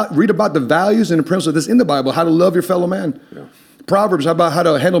 read about the values and the principles that's in the Bible, how to love your fellow man. Yeah. Proverbs about how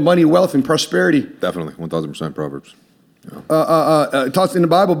to handle money, wealth, and prosperity. Definitely, 1,000% Proverbs. Yeah. It talks in the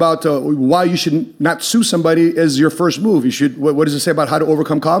Bible about why you should not sue somebody as your first move. You should. What does it say about how to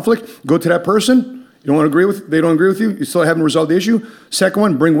overcome conflict? Go to that person. You don't want to agree with. They don't agree with you. You still haven't resolved the issue. Second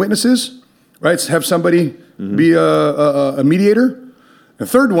one, bring witnesses. Right? Have somebody be a mediator. The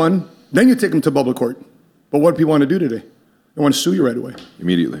third one, then you take them to public court. But what do people want to do today? They want to sue you right away.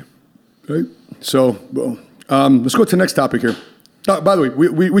 Immediately. Right? So, let's go to the next topic here. By the way,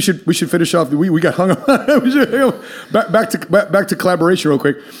 we should finish off. We got hung up. back to collaboration real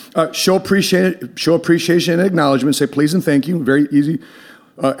quick. Show appreciation and acknowledgement. Say please and thank you. Very easy.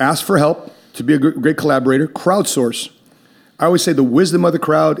 Ask for help to be a great collaborator. Crowdsource. I always say the wisdom of the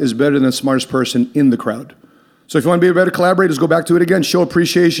crowd is better than the smartest person in the crowd. So if you want to be a better collaborator, just go back to it again. Show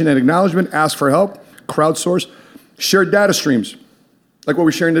appreciation and acknowledgement. Ask for help. Crowdsource. Share data streams, like what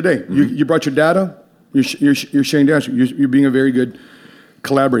we're sharing today. Mm-hmm. You brought your data. You're sharing data. You're being a very good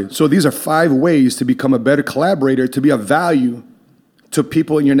collaborator. So these are 5 ways to become a better collaborator, to be of value to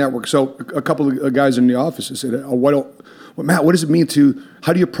people in your network. So a couple of guys in the office said, Matt, what does it mean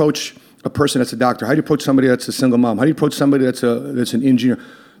how do you approach a person that's a doctor? How do you approach somebody that's a single mom? How do you approach somebody that's an engineer?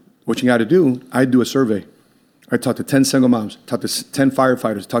 What you got to do, I do a survey. I talk to 10 single moms, talk to 10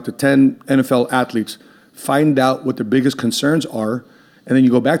 firefighters, talk to 10 NFL athletes, find out what their biggest concerns are, and then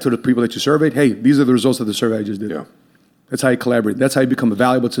you go back to the people that you surveyed. Hey, these are the results of the survey I just did. Yeah. That's how you collaborate. That's how you become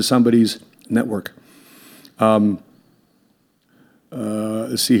valuable to somebody's network. Let's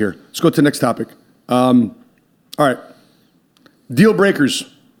see here. Let's go to the next topic. All right. Deal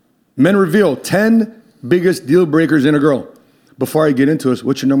breakers. Men reveal 10 biggest deal breakers in a girl. Before I get into this,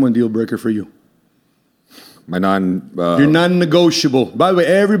 what's your number 1 deal breaker for you? Your non-negotiable. By the way,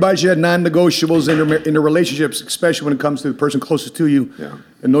 everybody should have non-negotiables in their relationships, especially when it comes to the person closest to you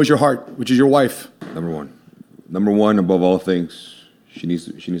and knows your heart, which is your wife. Number one, above all things, she needs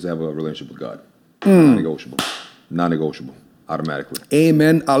to have a relationship with God. Non-negotiable, automatically.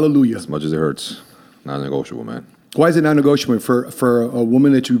 Amen. Hallelujah. As much as it hurts, non-negotiable, man. Why is it non-negotiable for a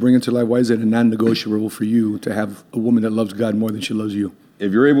woman that you bring into life? Why is it a non-negotiable for you to have a woman that loves God more than she loves you?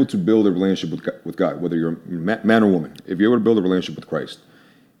 If you're able to build a relationship with God, whether you're a man or woman, if you're able to build a relationship with Christ,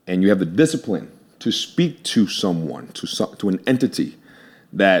 and you have the discipline to speak to someone, to an entity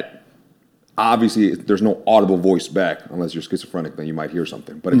that obviously there's no audible voice back, unless you're schizophrenic, then you might hear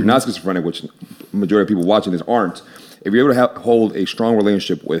something. But if you're not schizophrenic, which the majority of people watching this aren't, if you're able to hold a strong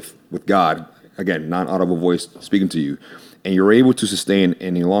relationship with God, again, non-audible voice speaking to you, and you're able to sustain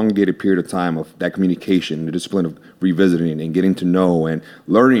an elongated period of time of that communication, the discipline of revisiting and getting to know and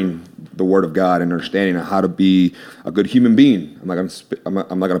learning the Word of God and understanding how to be a good human being. I'm not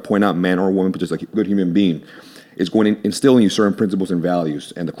going to point out man or woman, but just like a good human being. It's going to instill in you certain principles and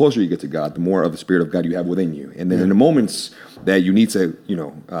values. And the closer you get to God, the more of the Spirit of God you have within you. And then in the moments that you need to,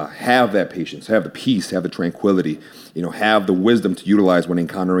 have that patience, have the peace, have the tranquility, have the wisdom to utilize when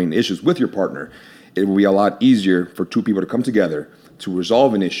encountering issues with your partner, it will be a lot easier for 2 people to come together to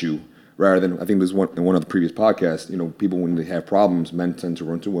resolve an issue rather than, I think this is in one of the previous podcasts, people, when they have problems, men tend to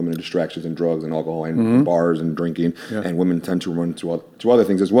run to women and distractions and drugs and alcohol and bars and drinking, and women tend to run to other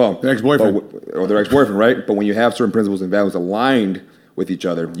things as well. Their ex-boyfriend. Or their ex-boyfriend, right? But when you have certain principles and values aligned with each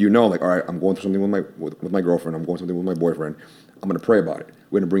other, like, all right, I'm going through something with my girlfriend, I'm going through something with my boyfriend, I'm going to pray about it.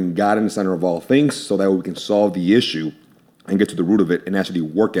 We're going to bring God in the center of all things so that we can solve the issue and get to the root of it and actually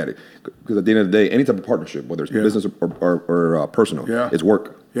work at it. Because at the end of the day, any type of partnership, whether it's business or personal, it's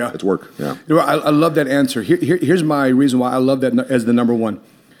work. Yeah. It's work. Yeah. I love that answer. Here's my reason why I love that as the number 1.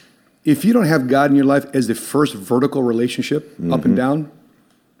 If you don't have God in your life as the first vertical relationship, up and down,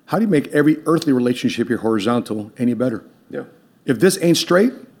 how do you make every earthly relationship here horizontal any better? Yeah. If this ain't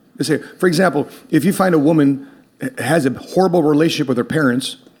straight, let's say, for example, if you find a woman has a horrible relationship with her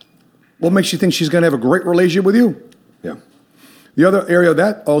parents, what makes you think she's going to have a great relationship with you? Yeah. The other area of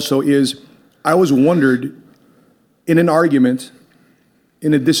that also is, I always wondered in an argument,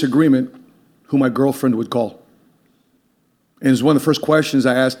 in a disagreement, who my girlfriend would call. And it's one of the first questions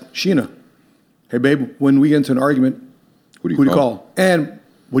I asked Sheena. Hey, babe, when we get into an argument, who do you call? And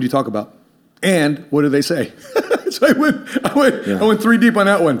what do you talk about? And what do they say? So I went 3 deep on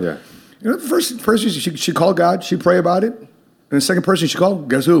that one. Yeah. The first person, she called God, she pray about it. And the second person she called,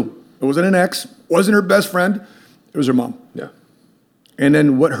 guess who? It wasn't an ex. Wasn't her best friend. It was her mom. Yeah. And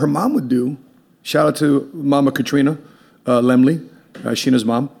then what her mom would do, shout out to Mama Katrina Lemley, Sheena's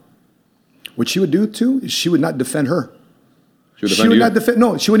mom. What she would do too is she would not defend her. She would not defend.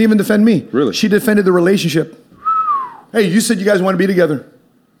 No, she wouldn't even defend me. Really? She defended the relationship. Hey, you said you guys want to be together.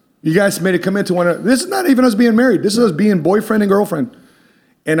 You guys made a commitment to one another. This is not even us being married. This is us being boyfriend and girlfriend.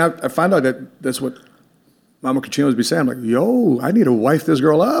 And I found out that that's what Mama Katrina would be saying. I'm like, yo, I need to wife this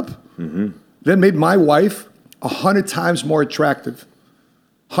girl up. Mm-hmm. That made my wife 100 times more attractive.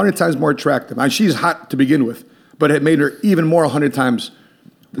 100 times more attractive. And she's hot to begin with, but it made her even more 100 times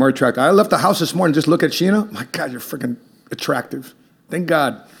more attractive. I left the house this morning, just look at Sheena. My God, you're freaking attractive. Thank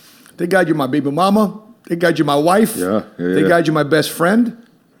God. Thank God you're my baby mama. Thank God you're my wife. Thank God you're my best friend.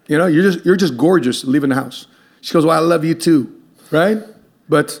 You know, you're just gorgeous leaving the house. She goes, well, I love you too, right?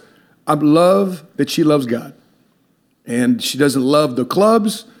 But I love that she loves God. And she doesn't love the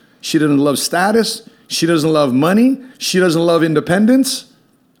clubs. She doesn't love status. She doesn't love money. She doesn't love independence.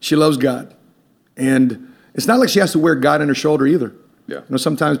 She loves God. And it's not like she has to wear God on her shoulder either. Yeah. You know,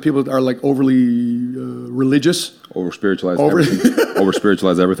 sometimes people are like overly religious. Over-spiritualize everything.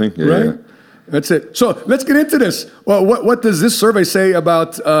 Over-spiritualize everything. Yeah, right? yeah. That's it. So let's get into this. Well, what does this survey say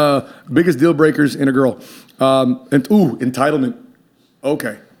about biggest deal breakers in a girl? Entitlement.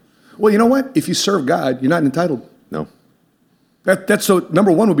 Okay. Well, you know what? If you serve God, you're not entitled. No. That's so.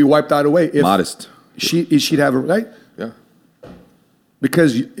 Number one would be wiped out away. If modest. She'd have a right. Yeah.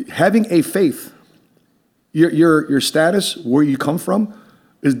 Because having a faith, your status, where you come from,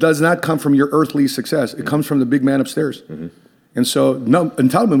 does not come from your earthly success. It comes from the big man upstairs. Mm-hmm. And so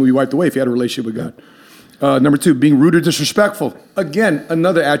entitlement would be wiped away if you had a relationship with God. Number two, being rude or disrespectful. Again,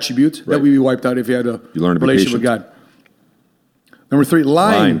 another attribute that would be wiped out if you had a relationship with God. Number three,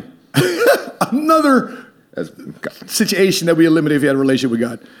 lying. Another situation that we eliminate if you had a relationship with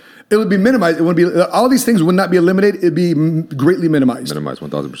God. It would be minimized. It wouldn't be. All these things would not be eliminated. It'd be greatly minimized. Minimized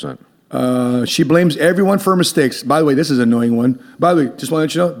 1,000%. She blames everyone for mistakes. By the way, this is an annoying one. By the way, just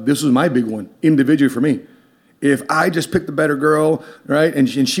want to let you know, this was my big one, individually for me. If I just picked a better girl, right, and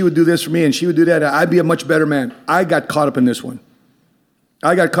she would do this for me and she would do that, I'd be a much better man. I got caught up in this one.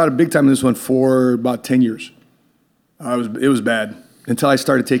 I got caught up big time in this one for about 10 years. It was bad until I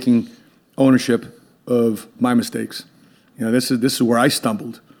started taking ownership of my mistakes. You know, this is where I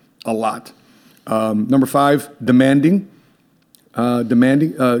stumbled a lot. Number five, demanding. I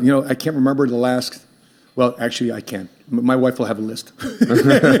can't remember the last. Well, actually, I can. My wife will have a list.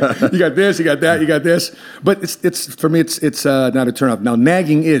 You got this, you got that, you got this. But it's for me, it's not a turn off. Now,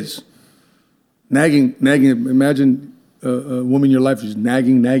 nagging is nagging. Imagine a woman in your life who's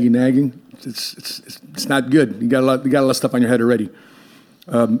nagging. It's not good. You got a lot of stuff on your head already.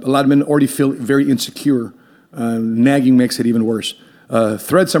 A lot of men already feel very insecure. Nagging makes it even worse.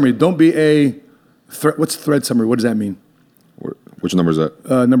 Thread summary. Don't be a. What's thread summary? What does that mean? Which number is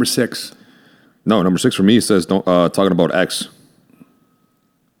that? Number 6. No, number 6 for me says don't talking about X.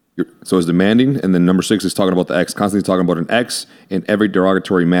 So it's demanding, and then number 6 is talking about the X, constantly talking about an X in every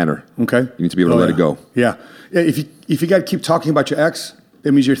derogatory manner. Okay, you need to be able to let it go. Yeah. If you got to keep talking about your ex,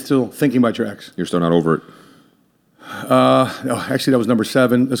 that means you're still thinking about your ex. You're still not over it. Actually, that was number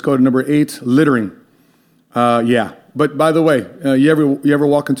 7. Let's go to number 8. Littering. Yeah, but by the way, you ever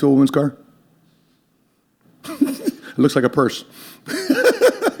walk into a woman's car? It looks like a purse.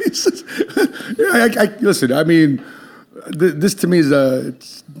 Listen, I mean, this to me is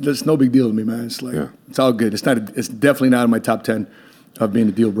it's no big deal to me, man. It's like It's all good. It's definitely not in my top 10 of being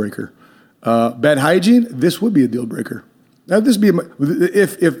a deal breaker. Bad hygiene. This would be a deal breaker. Now, this be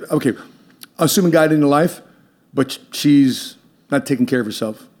if okay, assuming God in your life, but she's not taking care of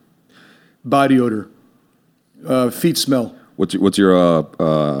herself. Body odor, feet smell. What's your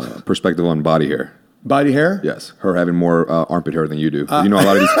perspective on body hair? Body hair? Yes, her having more armpit hair than you do. You know,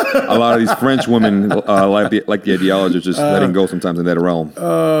 a lot of these French women like the ideology of just letting go sometimes in that realm.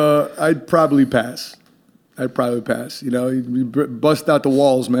 I'd probably pass. You know, you bust out the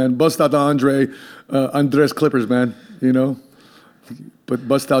walls, man. Bust out the Andres Clippers, man. You know, but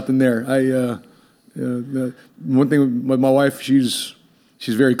bust out the nair. One thing with my wife, she's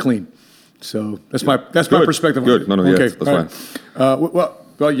very clean. So that's my perspective. Good. No, okay, yes, that's fine.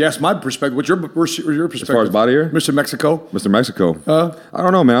 Well, yes, my perspective. What's your perspective? As far as body hair, Mr. Mexico. Mr. Mexico. I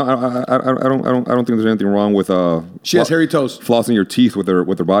don't know, man. I don't think there's anything wrong with. She has hairy toes. Flossing your teeth with her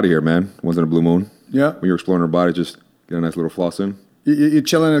body hair, man. Once in a blue moon. Yeah. When you're exploring her body, just get a nice little floss in. You're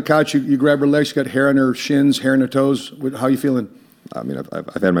chilling on the couch. You grab her legs. She got hair on her shins, hair on her toes. How you feeling? I mean,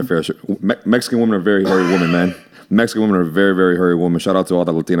 I've had my fair share. Mexican women are very hairy women, man. Mexican women are very, very hairy women. Shout out to all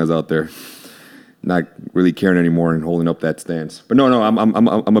the Latinas out there. not really caring anymore and holding up that stance. But no,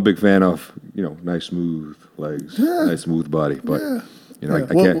 I'm a big fan of nice smooth legs, nice smooth body. But I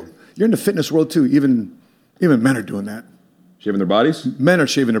can't. You're in the fitness world too. Even men are doing that. Shaving their bodies? Men are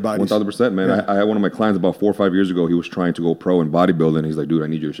shaving their bodies. 1,000%, man. Yeah. I had one of my clients about 4 or 5 years ago. He was trying to go pro in bodybuilding. He's like, dude, I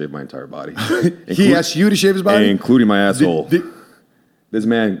need you to shave my entire body. He asked you to shave his body? Including my asshole. This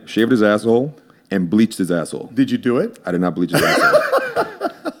man shaved his asshole and bleached his asshole. Did you do it? I did not bleach his asshole.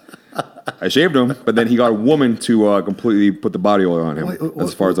 I shaved him, but then he got a woman to completely put the body oil on him.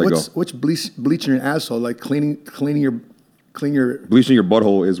 As far as I go. What's bleaching your asshole? Like cleaning your bleaching your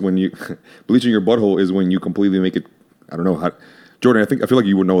butthole is when you completely make it. I don't know how. Jordan, I feel like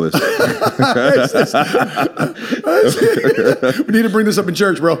you would know this. We need to bring this up in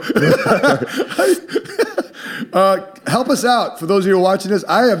church, bro. Help us out. For those of you who are watching this,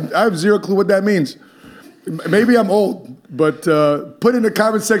 I have zero clue what that means. Maybe I'm old, but put in the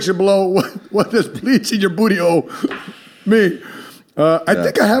comment section below what does bleaching your booty hole mean. I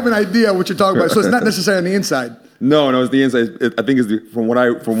think I have an idea what you're talking about. So it's not necessarily on the inside. No, it's the inside. I think it's from what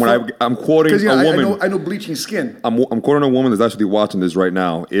I'm quoting a woman. I know bleaching skin. I'm quoting a woman that's actually watching this right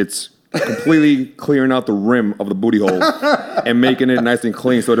now. It's completely clearing out the rim of the booty hole and making it nice and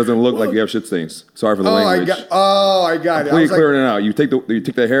clean so it doesn't look like you have shit stains. Sorry for the language. I got it. Completely clearing it out. You take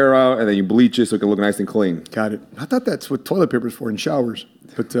the hair out and then you bleach it so it can look nice and clean. Got it. I thought that's what toilet paper is for in showers.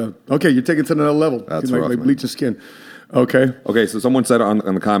 But okay, you're taking it to another level. That's rough, like bleaching skin. Okay. Okay, so someone said on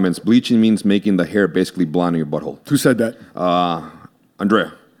the comments, bleaching means making the hair basically blonde in your butthole. Who said that?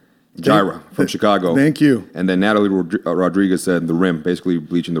 Andrea. Jaira from Chicago. Thank you. And then Natalie Rodriguez said the rim, basically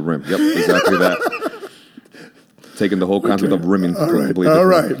bleaching the rim. Yep, exactly that. Taking the whole concept of rimming. All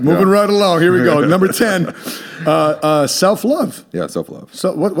right. Moving right along. Here we go. Number 10, self-love. Yeah, self-love.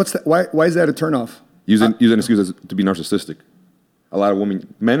 So what's that? Why is that a turnoff? Using excuses to be narcissistic. A lot of women,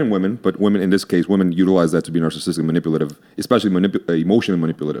 men and women, but women in this case, women utilize that to be narcissistic and manipulative, especially emotionally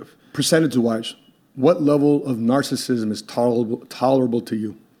manipulative. Percentage-wise, what level of narcissism is tolerable to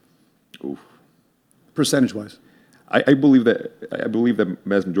you? Oof. Percentage-wise, I believe that the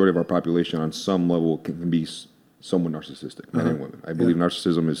vast majority of our population, on some level, can be somewhat narcissistic, men and women. I believe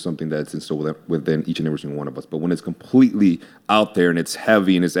narcissism is something that's instilled within each and every single one of us. But when it's completely out there and it's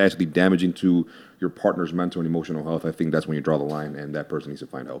heavy and it's actually damaging to your partner's mental and emotional health, I think that's when you draw the line, and that person needs to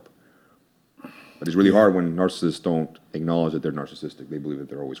find help. But it's really hard when narcissists don't acknowledge that they're narcissistic. They believe that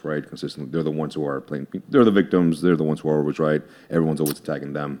they're always right, consistently. They're the ones who are playing. They're the victims. They're the ones who are always right. Everyone's always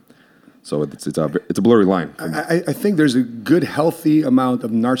attacking them. So it's a blurry line. I think there's a good, healthy amount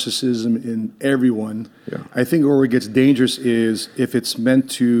of narcissism in everyone. Yeah. I think where it gets dangerous is if it's meant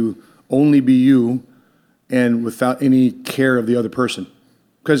to only be you and without any care of the other person.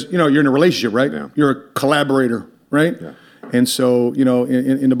 Because, you're in a relationship, right? Yeah. You're a collaborator, right? Yeah. And so,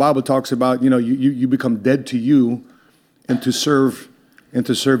 in the Bible it talks about, you become dead to you and to serve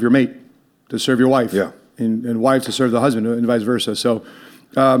your mate, to serve your wife. Yeah. And wives to serve the husband and vice versa. So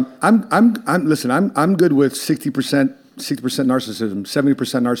I'm good with 60% narcissism, 70%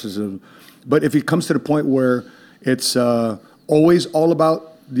 narcissism. But if it comes to the point where it's always all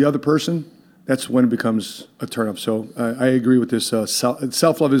about the other person, that's when it becomes a turn-up. So I agree with this.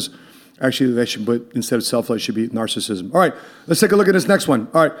 Self-love is actually, instead of self-love, it should be narcissism. All right, let's take a look at this next one.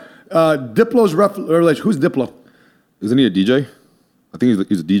 All right, Diplo's relation. Who's Diplo? Isn't he a DJ? I think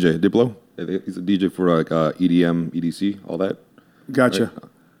he's a DJ. Diplo? He's a DJ for like EDM, EDC, all that. Gotcha. Right?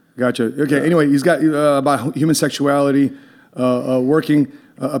 Gotcha. Okay, yeah. Anyway, he's got about human sexuality working.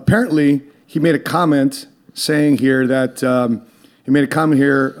 Apparently, he made a comment saying here that... I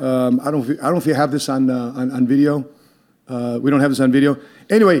don't know if you have this on video. We don't have this on video.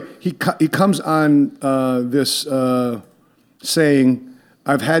 Anyway, he comes on this saying,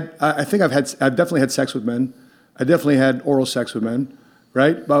 I've definitely had sex with men. I definitely had oral sex with men,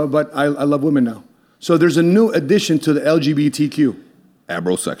 right? But I love women now. So there's a new addition to the LGBTQ.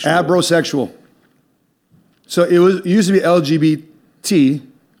 Abrosexual. So it used to be LGBT.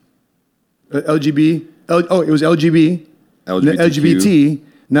 It was LGB. LGBT,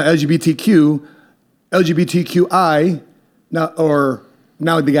 now LGBTQ, LGBTQI,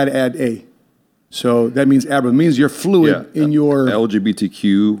 now they got to add A. So that means abro. It means you're fluid in your...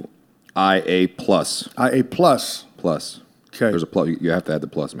 LGBTQIA+. IA+. Plus. Okay. There's a plus. You have to add the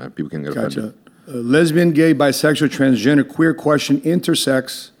plus, man. People can get offended. Lesbian, gay, bisexual, transgender, queer, question,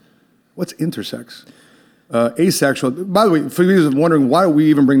 intersex. What's intersex? Asexual. By the way, for you wondering why we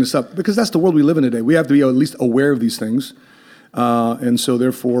even bring this up, because that's the world we live in today. We have to be at least aware of these things. And so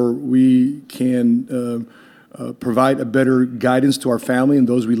therefore we can provide a better guidance to our family and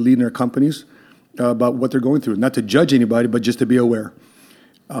those we lead in our companies about what they're going through. Not to judge anybody, but just to be aware.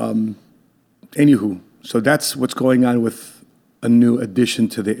 Anywho, so that's what's going on with a new addition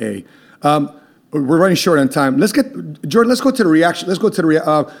to the A. We're running short on time. Jordan. Let's go to the reaction. Let's go to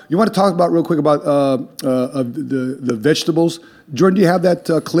the. You want to talk about real quick about the vegetables? Jordan, do you have that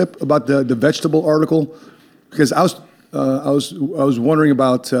clip about the vegetable article? Because I was wondering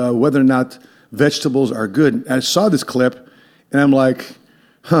about whether or not vegetables are good. And I saw this clip, and I'm like,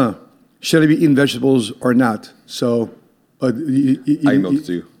 should I be eating vegetables or not? So I emailed it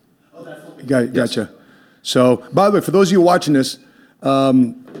to you. Gotcha. So, by the way, for those of you watching this,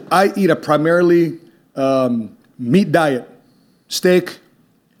 I eat a primarily meat diet: steak,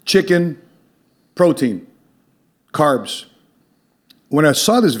 chicken, protein, carbs. When I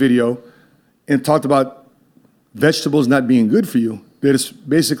saw this video and talked about vegetables not being good for you, that it's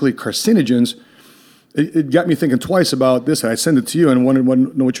basically carcinogens, it got me thinking twice about this. I sent it to you and wanted to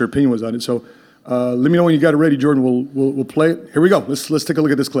know what your opinion was on it. So let me know when you got it ready, Jordan. We'll play it. Here we go. Let's take a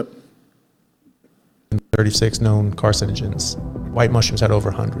look at this clip. 36 known carcinogens. White mushrooms had over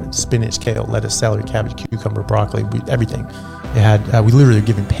 100. Spinach, kale, lettuce, celery, cabbage, cucumber, broccoli, everything. It had. We literally were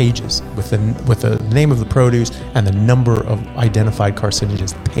given pages with the name of the produce and the number of identified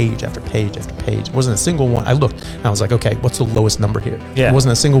carcinogens, page after page after page. It wasn't a single one. I looked and I was like, okay, what's the lowest number here? Yeah. It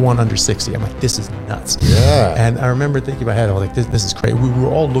wasn't a single one under 60. I'm like, this is nuts. Yeah. And I remember thinking in my head, I was like, this is crazy. We were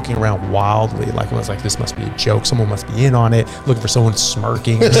all looking around wildly, like it was like, this must be a joke. Someone must be in on it, looking for someone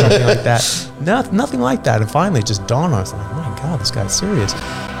smirking or something like that. Nothing like that. And finally, it just dawned on us, like, my God, this guy's serious.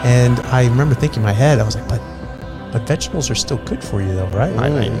 And I remember thinking in my head, I was like, but vegetables are still good for you, though, right?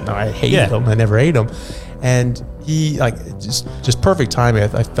 I hated them. I never ate them. And he, like, just perfect timing.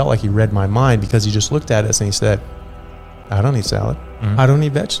 I felt like he read my mind because he just looked at us and he said, I don't eat salad. I don't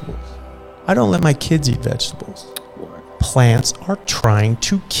eat vegetables. I don't let my kids eat vegetables. Plants are trying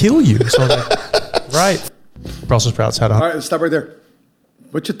to kill you. So I was like, right. Brussels sprouts had on. All right, let's stop right there.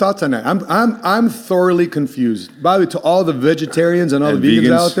 What's your thoughts on that? I'm thoroughly confused. By the way, to all the vegetarians and all the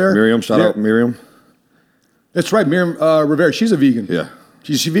vegans out there. Miriam, shout out Miriam. That's right, Miriam Rivera. She's a vegan. Yeah.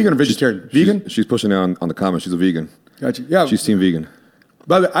 She's vegan or vegetarian? Vegan? She's pushing it on the comments. She's a vegan. Gotcha. Yeah. She's team vegan.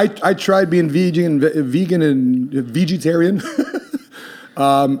 By the way, I tried being vegan and vegetarian.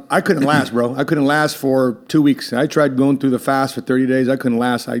 I couldn't last, bro. I couldn't last for 2 weeks. I tried going through the fast for 30 days. I couldn't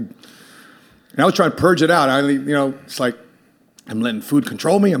last. And I was trying to purge it out. It's like I'm letting food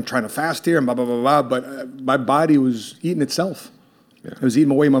control me. I'm trying to fast here and blah, blah, blah, blah. But my body was eating itself. Yeah. It was eating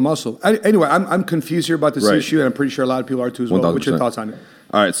away my muscle. Anyway, I'm confused here about this issue, and I'm pretty sure a lot of people are too as well. 1,000%. What's your thoughts on it?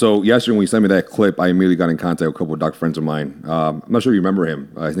 All right, so yesterday when you sent me that clip, I immediately got in contact with a couple of doctor friends of mine. I'm not sure you remember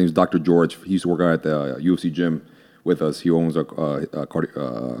him. His name is Dr. George. He used to work out at the UFC gym with us. He owns a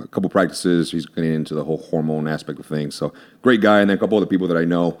couple practices. He's getting into the whole hormone aspect of things. So great guy, and then a couple other people that I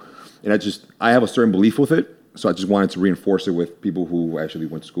know. And I have a certain belief with it, so I just wanted to reinforce it with people who actually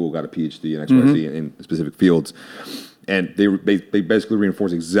went to school, got a PhD and XYZ in specific fields. And they basically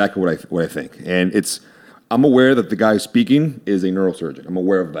reinforce exactly what I think. And I'm aware that the guy speaking is a neurosurgeon. I'm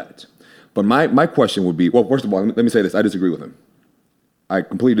aware of that. But my question would be, well, first of all, let me say this. I disagree with him. I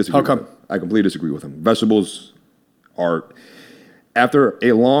completely disagree How come? with him. I completely disagree with him. Vegetables are, after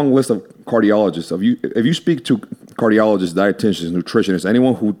a long list of cardiologists, if you speak to cardiologists, dietitians, nutritionists,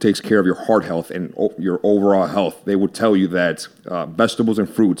 anyone who takes care of your heart health and your overall health, they would tell you that vegetables and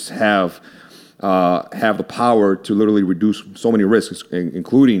fruits have the power to literally reduce so many risks,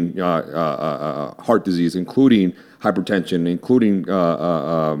 including heart disease, including hypertension, including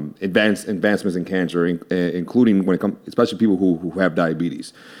advancements in cancer, including when it comes, especially people who have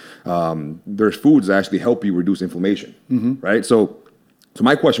diabetes. There's foods that actually help you reduce inflammation, right? So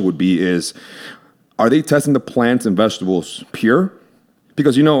my question would be are they testing the plants and vegetables pure?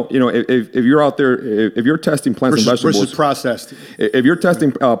 Because if you're out there, if you're testing plants and vegetables versus processed, if you're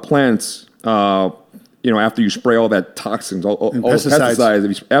testing plants, after you spray all that toxins, all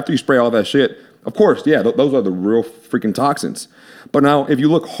pesticides, after you spray all that shit, of course, yeah, those are the real freaking toxins. But now, if you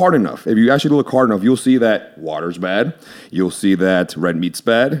look hard enough, you'll see that water's bad. You'll see that red meat's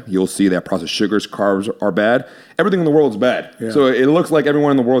bad. You'll see that processed sugars, carbs are bad. Everything in the world is bad. Yeah. So it looks like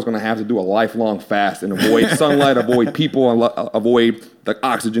everyone in the world is going to have to do a lifelong fast and avoid sunlight, avoid people, avoid the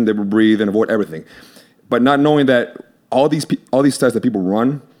oxygen they breathe, and avoid everything. But not knowing that all these tests that people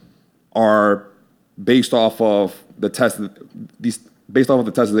run are based off of the tests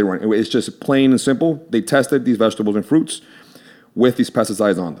that they run. It's just plain and simple. They tested these vegetables and fruits with these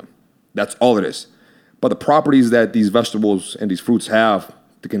pesticides on them. That's all it is. But the properties that these vegetables and these fruits have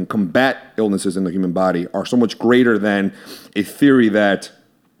that can combat illnesses in the human body are so much greater than a theory that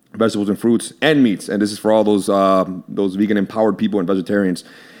vegetables and fruits and meats, and this is for all those vegan empowered people and vegetarians,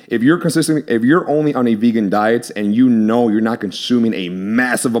 If you're only on a vegan diet and you know you're not consuming a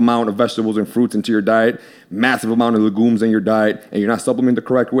massive amount of vegetables and fruits into your diet, massive amount of legumes in your diet, and you're not supplementing the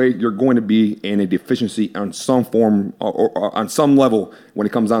correct way, you're going to be in a deficiency on some form or on some level when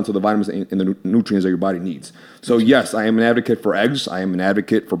it comes down to the vitamins and the nutrients that your body needs. So yes, I am an advocate for eggs. I am an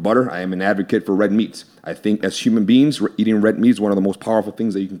advocate for butter. I am an advocate for red meats. I think as human beings, eating red meat is one of the most powerful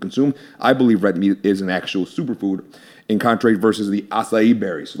things that you can consume. I believe red meat is an actual superfood, in contrast versus the acai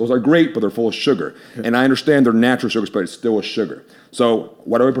berries. Those are great, but they're full of sugar. Yeah. And I understand they're natural sugars, but it's still a sugar. So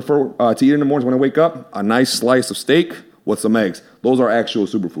what do I prefer to eat in the mornings when I wake up? A nice slice of steak with some eggs. Those are actual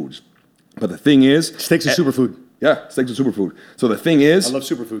superfoods. But the thing is... Steak's a superfood. Yeah, steak's a superfood. So the thing is... I love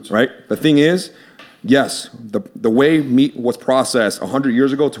superfoods. Right? The thing is... Yes, the way meat was processed 100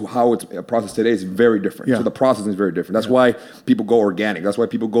 years ago to how it's processed today is very different. Yeah. So the processing is very different. That's why people go organic. That's why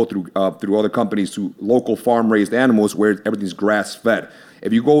people go through other companies to local farm-raised animals where everything's grass-fed.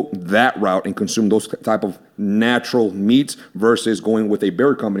 If you go that route and consume those type of natural meats versus going with a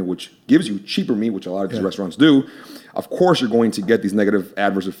berry company, which gives you cheaper meat, which a lot of these restaurants do, of course you're going to get these negative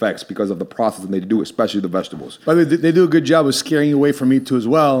adverse effects because of the processing they do, especially the vegetables. By the way, they do a good job of scaring you away from meat too as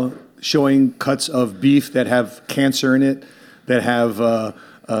well, showing cuts of beef that have cancer in it, that have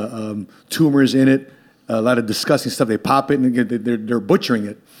tumors in it, a lot of disgusting stuff. They pop it and they're butchering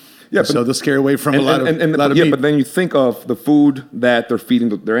it. Yeah, so they'll scare away from a lot of meat. But then you think of the food that they're feeding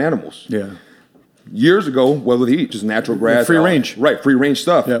their animals. Yeah. Years ago, what would they eat? Just natural grass. Free range. Right, free range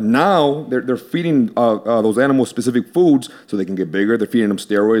stuff. Yep. Now they're feeding those animals specific foods so they can get bigger. They're feeding them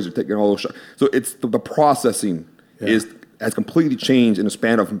steroids. They're taking all those shots. So it's the processing has completely changed in a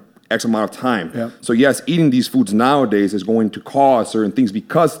span of X amount of time. Yep. So yes, eating these foods nowadays is going to cause certain things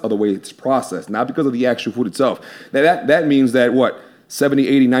because of the way it's processed, not because of the actual food itself. Now that means that 70,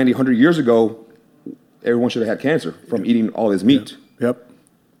 80, 90, 100 years ago, everyone should have had cancer from eating all this meat. Yep.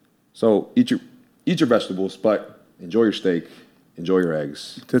 So eat your vegetables, but enjoy your steak, enjoy your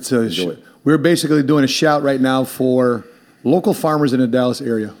eggs. We're basically doing a shout right now for local farmers in the Dallas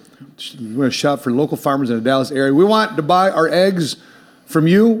area. We're going to shout for local farmers in the Dallas area. We want to buy our eggs from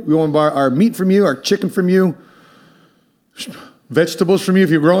you. We want to buy our meat from you, our chicken from you, vegetables from you if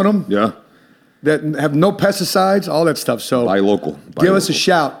you're growing them. Yeah. That have no pesticides, all that stuff. So buy local. Give us a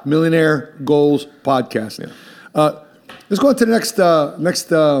shout. Millionaire Goals Podcast. Yeah. Let's go on to the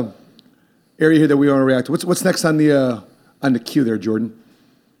next area here that we want to react to. What's next on the queue there, Jordan?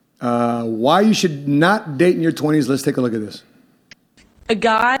 Why you should not date in your 20s. Let's take a look at this. A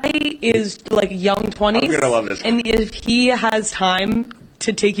guy is like young 20s. I'm gonna love this. And if he has time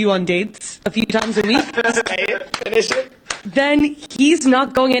to take you on dates a few times a week, Finish it. then he's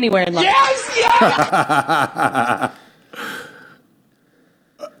not going anywhere in life. Yes!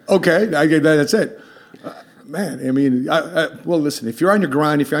 Okay, that's it. Man, I mean, well, listen, if you're on your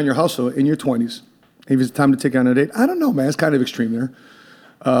grind, if you're on your hustle in your 20s, if it's time to take on a date, I don't know, man. It's kind of extreme there.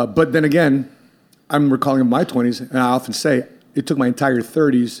 But then again, I'm recalling my 20s, and I often say it took my entire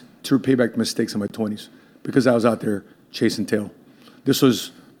 30s to repay back the mistakes of my 20s because I was out there chasing tail. This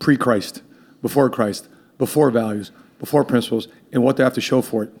was pre-Christ, before values, before principles, and what they have to show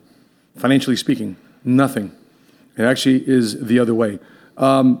for it. Financially speaking, nothing. It actually is the other way.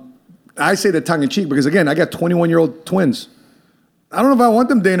 I say that tongue-in-cheek because, again, I got 21-year-old twins. I don't know if I want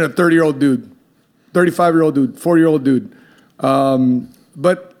them dating a 30-year-old dude, 35-year-old dude, 40-year-old dude.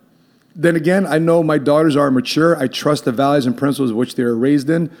 But then again, I know my daughters are mature. I trust the values and principles of which they are raised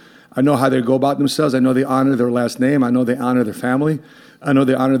in. I know how they go about themselves. I know they honor their last name. I know they honor their family. I know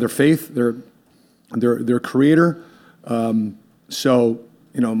they honor their faith, their creator. So,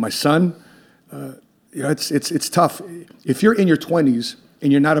 my son, it's tough. If you're in your 20s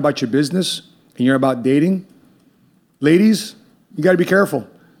and you're not about your business and you're about dating, ladies, you got to be careful.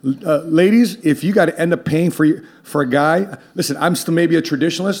 Ladies, if you got to end up paying for a guy, listen, I'm still maybe a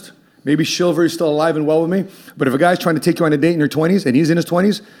traditionalist. Maybe Chivalry's still alive and well with me. But if a guy's trying to take you on a date in your 20s and he's in his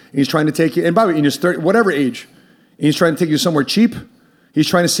 20s and he's trying to take you, and by the way, in his 30, whatever age, and he's trying to take you somewhere cheap, he's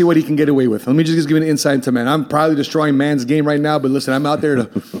trying to see what he can get away with. Let me just give you an insight into man. I'm probably destroying man's game right now, but listen, I'm out there to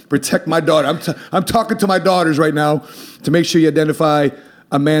protect my daughter. I'm talking to my daughters right now to make sure you identify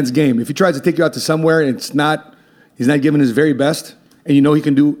a man's game. If he tries to take you out to somewhere and he's not giving his very best, and he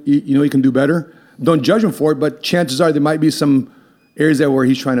can do better, don't judge him for it, but chances are there might be some areas there where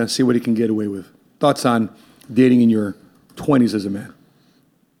he's trying to see what he can get away with. Thoughts on dating in your 20s as a man?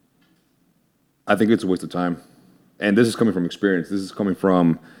 I think it's a waste of time. And this is coming from experience. This is coming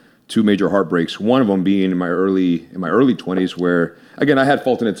from two major heartbreaks. One of them being in my early 20s where, again, I had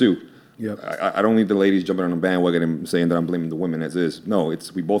fault in it too. Yep. I don't need the ladies jumping on the bandwagon and saying that I'm blaming the women as is. No,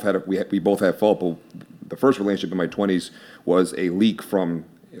 we both had fault. But the first relationship in my 20s was a leak from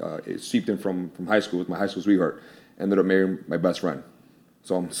it seeped in from high school with my high school sweetheart. Ended up marrying my best friend.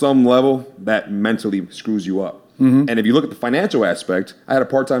 So on some level, that mentally screws you up. And if you look at the financial aspect, I had a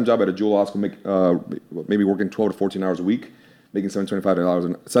part-time job at a jewel hospital, maybe working 12 to 14 hours a week, making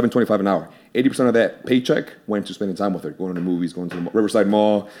 $7.25 an hour. 80% of that paycheck went to spending time with her, going to the movies, going to the Riverside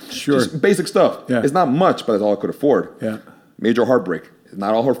Mall. Sure. Just basic stuff. Yeah. It's not much, but it's all I could afford. Yeah. Major heartbreak. It's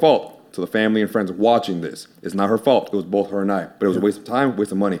not all her fault. To the family and friends watching this, it's not her fault. It was both her and I. But it was a waste of time,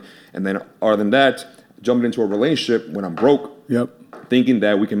 waste of money. And then other than that, jumping into a relationship when I'm broke. Yep. Thinking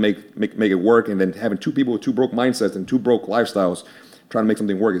that we can make it work, and then having two people with two broke mindsets and two broke lifestyles trying to make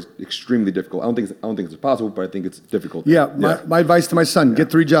something work is extremely difficult. I don't think it's possible, but I think it's difficult. Yeah. My advice to my son: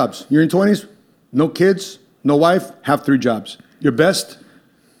 get 3 jobs. You're in 20s, no kids, no wife, have 3 jobs. Your best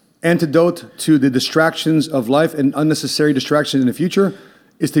antidote to the distractions of life and unnecessary distractions in the future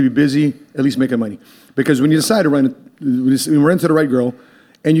is to be busy, at least making money. Because when you decide to run into the right girl,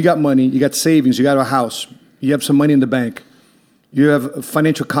 and you got money, you got savings, you got a house, you have some money in the bank, you have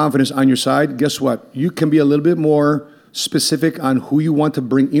financial confidence on your side, guess what? You can be a little bit more specific on who you want to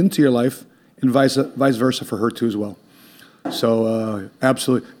bring into your life, and vice versa for her too as well. So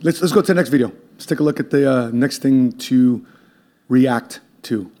absolutely. Let's go to the next video. Let's take a look at the next thing to react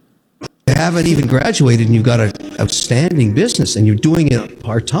to. You haven't even graduated and you've got an outstanding business and you're doing it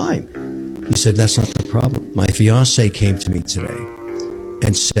part-time. He said, that's not the problem. My fiance came to me today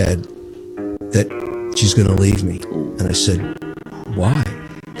and said that she's going to leave me. And I said, why?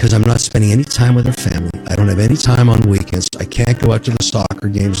 Because I'm not spending any time with her family. I don't have any time on weekends. I can't go out to the soccer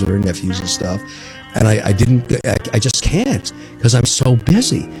games with her nephews and stuff. And I just can't because I'm so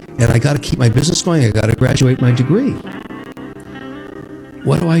busy. And I got to keep my business going. I got to graduate my degree.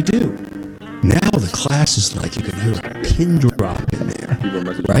 What do I do? Now the class is like you can hear a pin drop in there,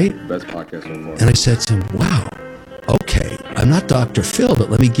 right? Best podcast so far. And I said to him, wow, okay, I'm not Dr. Phil,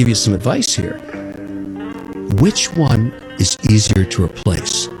 but let me give you some advice here. Which one is easier to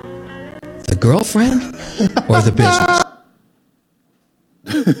replace? The girlfriend or the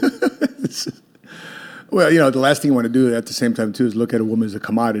business? Well, the last thing you want to do at the same time too is look at a woman as a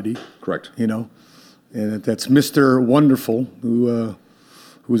commodity. Correct. And that's Mr. Wonderful, who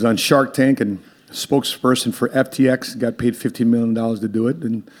was on Shark Tank and spokesperson for FTX, got paid $15 million to do it,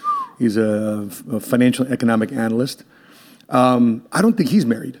 and he's a financial economic analyst. I don't think he's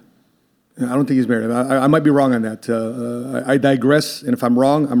married. I might be wrong on that. I digress, and if I'm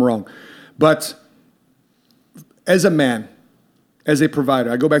wrong, I'm wrong. But as a man, as a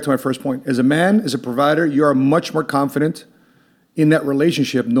provider, I go back to my first point. As a man, as a provider, you are much more confident in that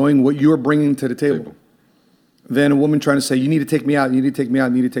relationship, knowing what you're bringing to the table, than a woman trying to say, you need to take me out, you need to take me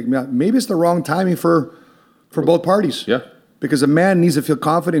out, you need to take me out. Maybe it's the wrong timing for both parties. Yeah. Because a man needs to feel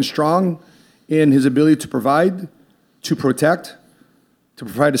confident and strong in his ability to provide, to protect, to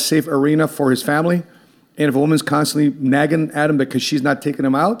provide a safe arena for his family. And if a woman's constantly nagging at him because she's not taking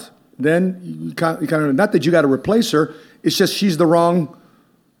him out, then you kind of, not that you got to replace her, it's just she's the wrong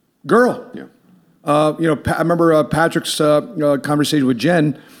girl. Yeah. I remember Patrick's conversation with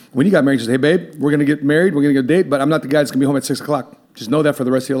Jen when he got married. He said, hey, babe, we're going to get married, we're going to get a date, but I'm not the guy that's going to be home at 6 o'clock. Just know that for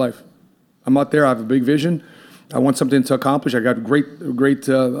the rest of your life. I'm out there, I have a big vision. I want something to accomplish. I got great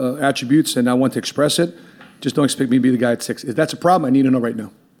attributes, and I want to express it. Just don't expect me to be the guy at 6. If that's a problem, I need to know right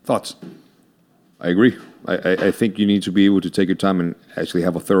now. Thoughts? I agree. I think you need to be able to take your time and actually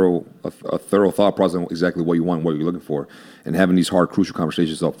have a thorough thought process on exactly what you want, what you're looking for, and having these hard, crucial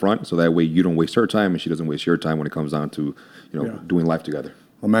conversations up front, so that way you don't waste her time and she doesn't waste your time when it comes down to doing life together.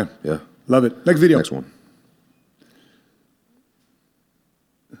 Oh man, yeah, love it. Next video. Next one.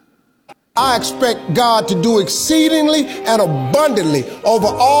 I expect God to do exceedingly and abundantly over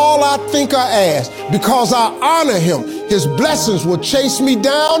all I think or ask. Because I honor him, his blessings will chase me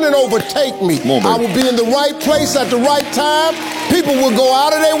down and overtake me. I will be in the right place at the right time. People will go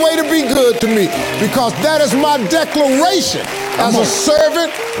out of their way to be good to me, because that is my declaration as a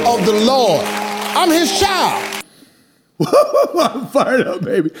servant of the Lord. I'm his child. I'm fired up,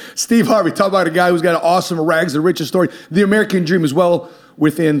 baby. Steve Harvey, talk about a guy who's got an awesome rags to riches story. The American dream is well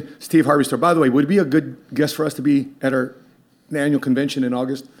within Steve Harvey's story. By the way, would it be a good guest for us to be at our annual convention in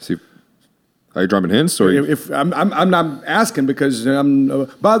August? See, are you dropping hints? Or if I'm not asking because I'm.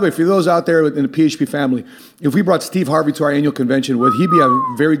 By the way, for those out there in the PHP family, if we brought Steve Harvey to our annual convention, would he be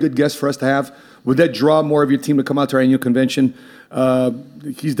a very good guest for us to have? Would that draw more of your team to come out to our annual convention?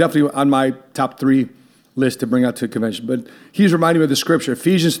 He's definitely on my top 3 list to bring out to the convention. But he's reminding me of the scripture,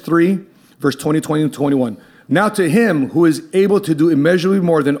 Ephesians 3, verse 20, 20, and 21. Now to him who is able to do immeasurably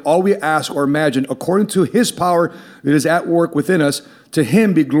more than all we ask or imagine, according to his power that is at work within us, to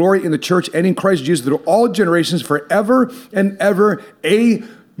him be glory in the church and in Christ Jesus through all generations forever and ever. Amen.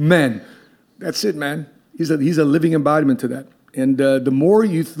 man. That's it, man. He's a living embodiment to that. And the more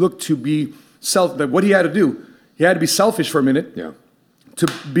you look to be what he had to do, he had to be selfish for a minute to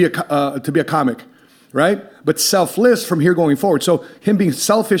be a comic, right? But selfless from here going forward. So him being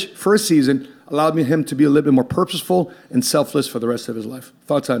selfish for a season allowed him to be a little bit more purposeful and selfless for the rest of his life.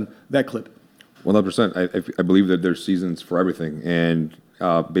 Thoughts on that clip? 100%. I believe that there's seasons for everything. And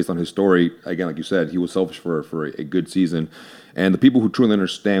based on his story, again, like you said, he was selfish for a good season. And the people who truly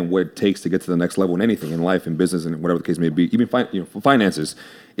understand what it takes to get to the next level in anything, in life, in business, and whatever the case may be, even for finances,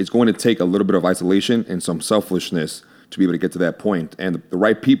 it's going to take a little bit of isolation and some selfishness to be able to get to that point. And the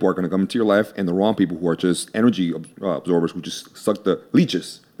right people are going to come into your life, and the wrong people who are just energy absorbers, who just suck the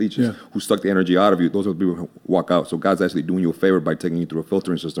leeches, who suck the energy out of you, those are the people who walk out. So God's actually doing you a favor by taking you through a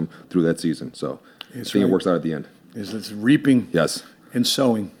filtering system through that season. So I think it works out at the end. It's reaping and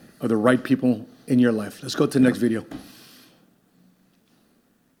sowing of the right people in your life. Let's go to the next video.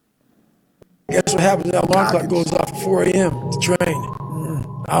 Guess what happens? That alarm clock goes off at 4 a.m. to train.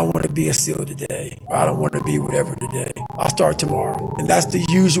 I don't want to be a SEAL today. Or I don't want to be whatever today. I'll start tomorrow. And that's the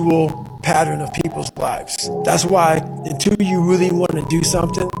usual pattern of people's lives. That's why until you really want to do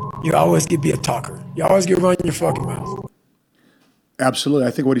something, you always get be a talker. You always get run your fucking mouth. Absolutely.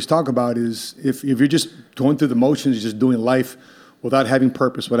 I think what he's talking about is if you're just going through the motions, you're just doing life without having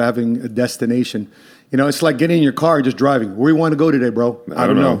purpose, without having a destination. You know, it's like getting in your car and just driving. Where you want to go today, bro? I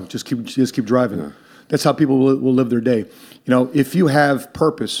don't know. Just keep driving. Yeah. That's how people will live their day. You know, if you have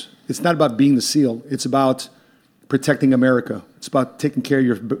purpose, it's not about being the SEAL. It's about protecting America. It's about taking care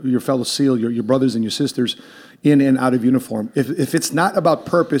of your fellow SEAL, your brothers and your sisters in and out of uniform. If it's not about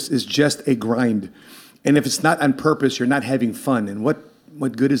purpose, it's just a grind. And if it's not on purpose, you're not having fun. And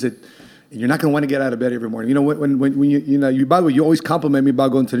what good is it? You're not going to want to get out of bed every morning. You know, when you by the way, you always compliment me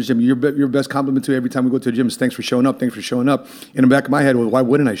about going to the gym. Your best compliment to me every time we go to the gym is thanks for showing up. Thanks for showing up. In the back of my head, well, why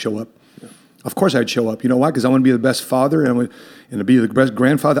wouldn't I show up? Yeah. Of course I'd show up. You know why? Because I want to be the best father and to be the best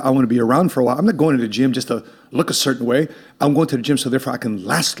grandfather. I want to be around for a while. I'm not going to the gym just to look a certain way. I'm going to the gym so therefore I can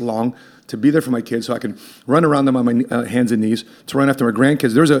last long, to be there for my kids, so I can run around them on my hands and knees, to run after my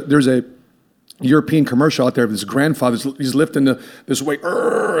grandkids. There's a European commercial out there of this grandfather. He's lifting this weight.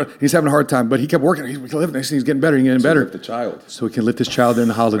 He's having a hard time, but he kept working. He's lifting. Next thing he's getting better and getting better. Lift the child. So he can lift his child during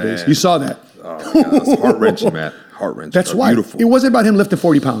the holidays. Man. You saw that. Oh, my God. That's heart-wrenching, man. Heart-wrenching. That's why. Beautiful. It wasn't about him lifting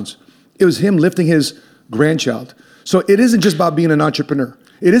 40 pounds. It was him lifting his grandchild. So it isn't just about being an entrepreneur.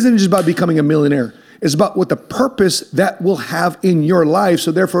 It isn't just about becoming a millionaire. It's about what the purpose that will have in your life.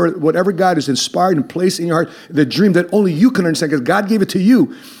 So therefore, whatever God has inspired and placed in your heart, the dream that only you can understand because God gave it to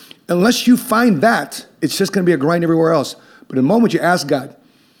you. Unless you find that, it's just going to be a grind everywhere else. But the moment you ask God,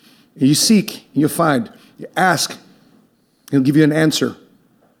 and you seek, and you find, you ask, He'll give you an answer.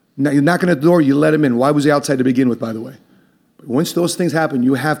 Now, you're knocking at the door, you let Him in. Why was He outside to begin with, by the way? But once those things happen,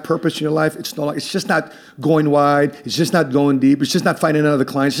 you have purpose in your life. It's just not going wide. It's just not going deep. It's just not finding another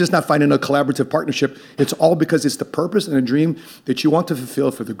client. It's just not finding a collaborative partnership. It's all because it's the purpose and a dream that you want to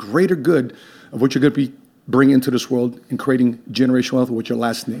fulfill for the greater good of what you're going to be bring into this world and creating generational wealth, what your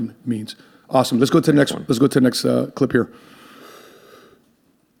last name means. Awesome. Let's go to the next one. Let's go to the next clip here.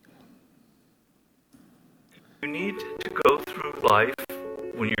 You need to go through life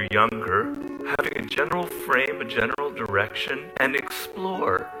when you're younger, having a general frame, a general direction, and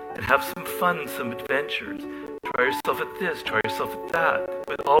explore and have some fun, some adventures. Try yourself at this, try yourself at that,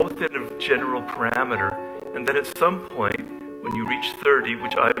 but all within a general parameter. And then at some point, when you reach 30,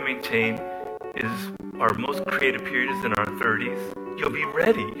 which I maintain is our most creative period is in our 30s, you'll be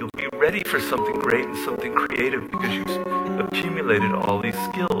ready. You'll be ready for something great and something creative because you've accumulated all these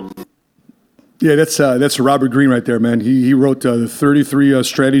skills. Yeah, that's Robert Greene right there, man. He wrote the 33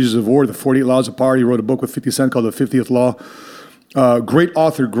 Strategies of War, the 48 Laws of Power. He wrote a book with 50 Cent called The 50th Law. Great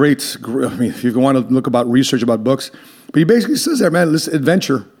author, great. I mean, if you want to look about research about books. But he basically says there, man, listen,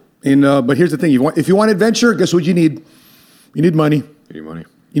 adventure. But here's the thing. If you want adventure, guess what you need? You need money. You need money.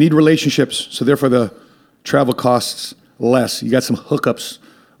 You need relationships, so therefore the travel costs less. You got some hookups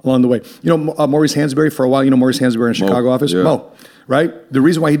along the way. You know, Maurice Hansberry for a while. You know Maurice Hansberry in Chicago office? Yeah. Mo, right? The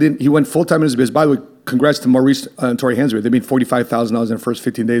reason why he went full-time in his business, by the way, congrats to Maurice and Tori Hansberry. They made $45,000 in the first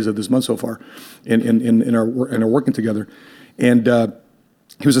 15 days of this month so far in our working together. And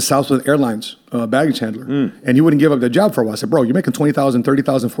he was a Southwest Airlines baggage handler. And he wouldn't give up the job for a while. I said, bro, you're making $20,000,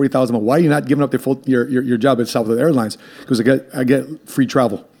 $30,000, $40,000. Why are you not giving up your job at Southwest Airlines? Because I get free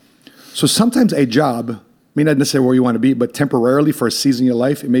travel. So sometimes a job may not necessarily where you want to be, but temporarily for a season in your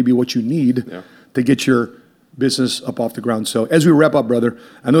life, it may be what you need to get your business up off the ground. So as we wrap up, brother,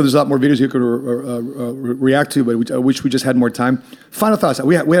 I know there's a lot more videos you could react to, but I wish we just had more time. Final thoughts.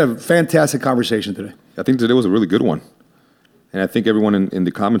 We had a fantastic conversation today. I think today was a really good one. And I think everyone in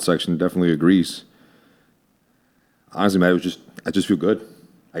the comment section definitely agrees. Honestly, man, I just feel good.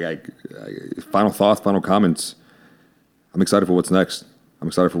 Final thoughts, final comments. I'm excited for what's next.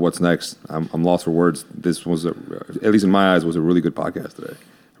 I'm lost for words. This was, at least in my eyes, was a really good podcast today.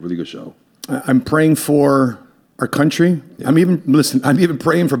 A really good show. I'm praying for our country. Yeah. I'm even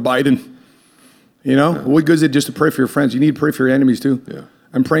praying for Biden. You know, what good is it just to pray for your friends? You need to pray for your enemies too. Yeah.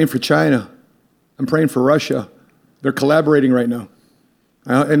 I'm praying for China. I'm praying for Russia. They're collaborating right now.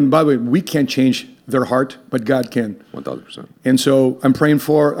 And by the way, we can't change their heart, but God can. 1,000%. And so I'm praying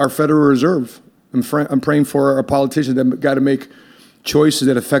for our Federal Reserve. I'm praying for our politicians that got to make choices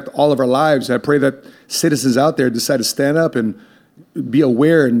that affect all of our lives. I pray that citizens out there decide to stand up and be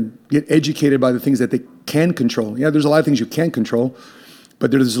aware and get educated by the things that they can control. Yeah, there's a lot of things you can't control,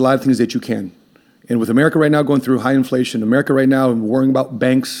 but there's a lot of things that you can. And with America right now going through high inflation, America right now worrying about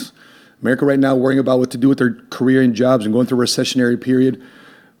banks, America right now worrying about what to do with their career and jobs and going through a recessionary period,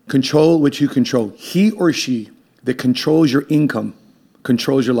 control what you control. He or she that controls your income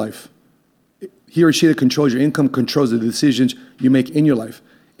controls your life. He or she that controls your income controls the decisions you make in your life.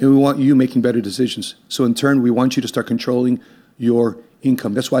 And we want you making better decisions. So in turn, we want you to start controlling your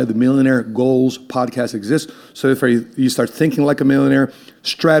income. That's why the Millionaire Goals podcast exists. So therefore, you start thinking like a millionaire,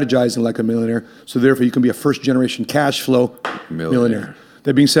 strategizing like a millionaire. So therefore, you can be a first-generation cash flow millionaire.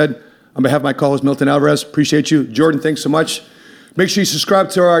 That being said, on behalf of my co-host, Milton Alvarez, appreciate you. Jordan, thanks so much. Make sure you subscribe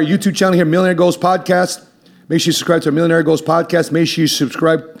to our YouTube channel here, Millionaire Goals Podcast. Make sure you subscribe to our Millionaire Goals Podcast. Make sure you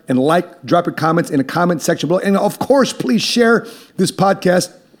subscribe and drop your comments in the comment section below. And of course, please share this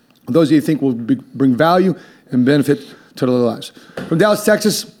podcast with those of you who think will bring value and benefit to their lives. From Dallas,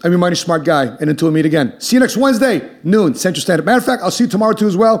 Texas, I'm your mighty smart guy. And until we meet again, see you next Wednesday, noon, Central Standard. Matter of fact, I'll see you tomorrow too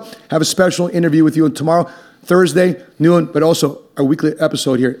as well. Have a special interview with you tomorrow, Thursday, noon, but also our weekly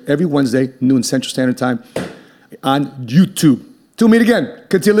episode here every Wednesday, noon, Central Standard Time on YouTube. Till we meet again,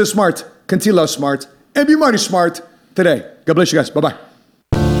 continue to live smart, continue to love smart, and be mighty smart today. God bless you guys. Bye-bye.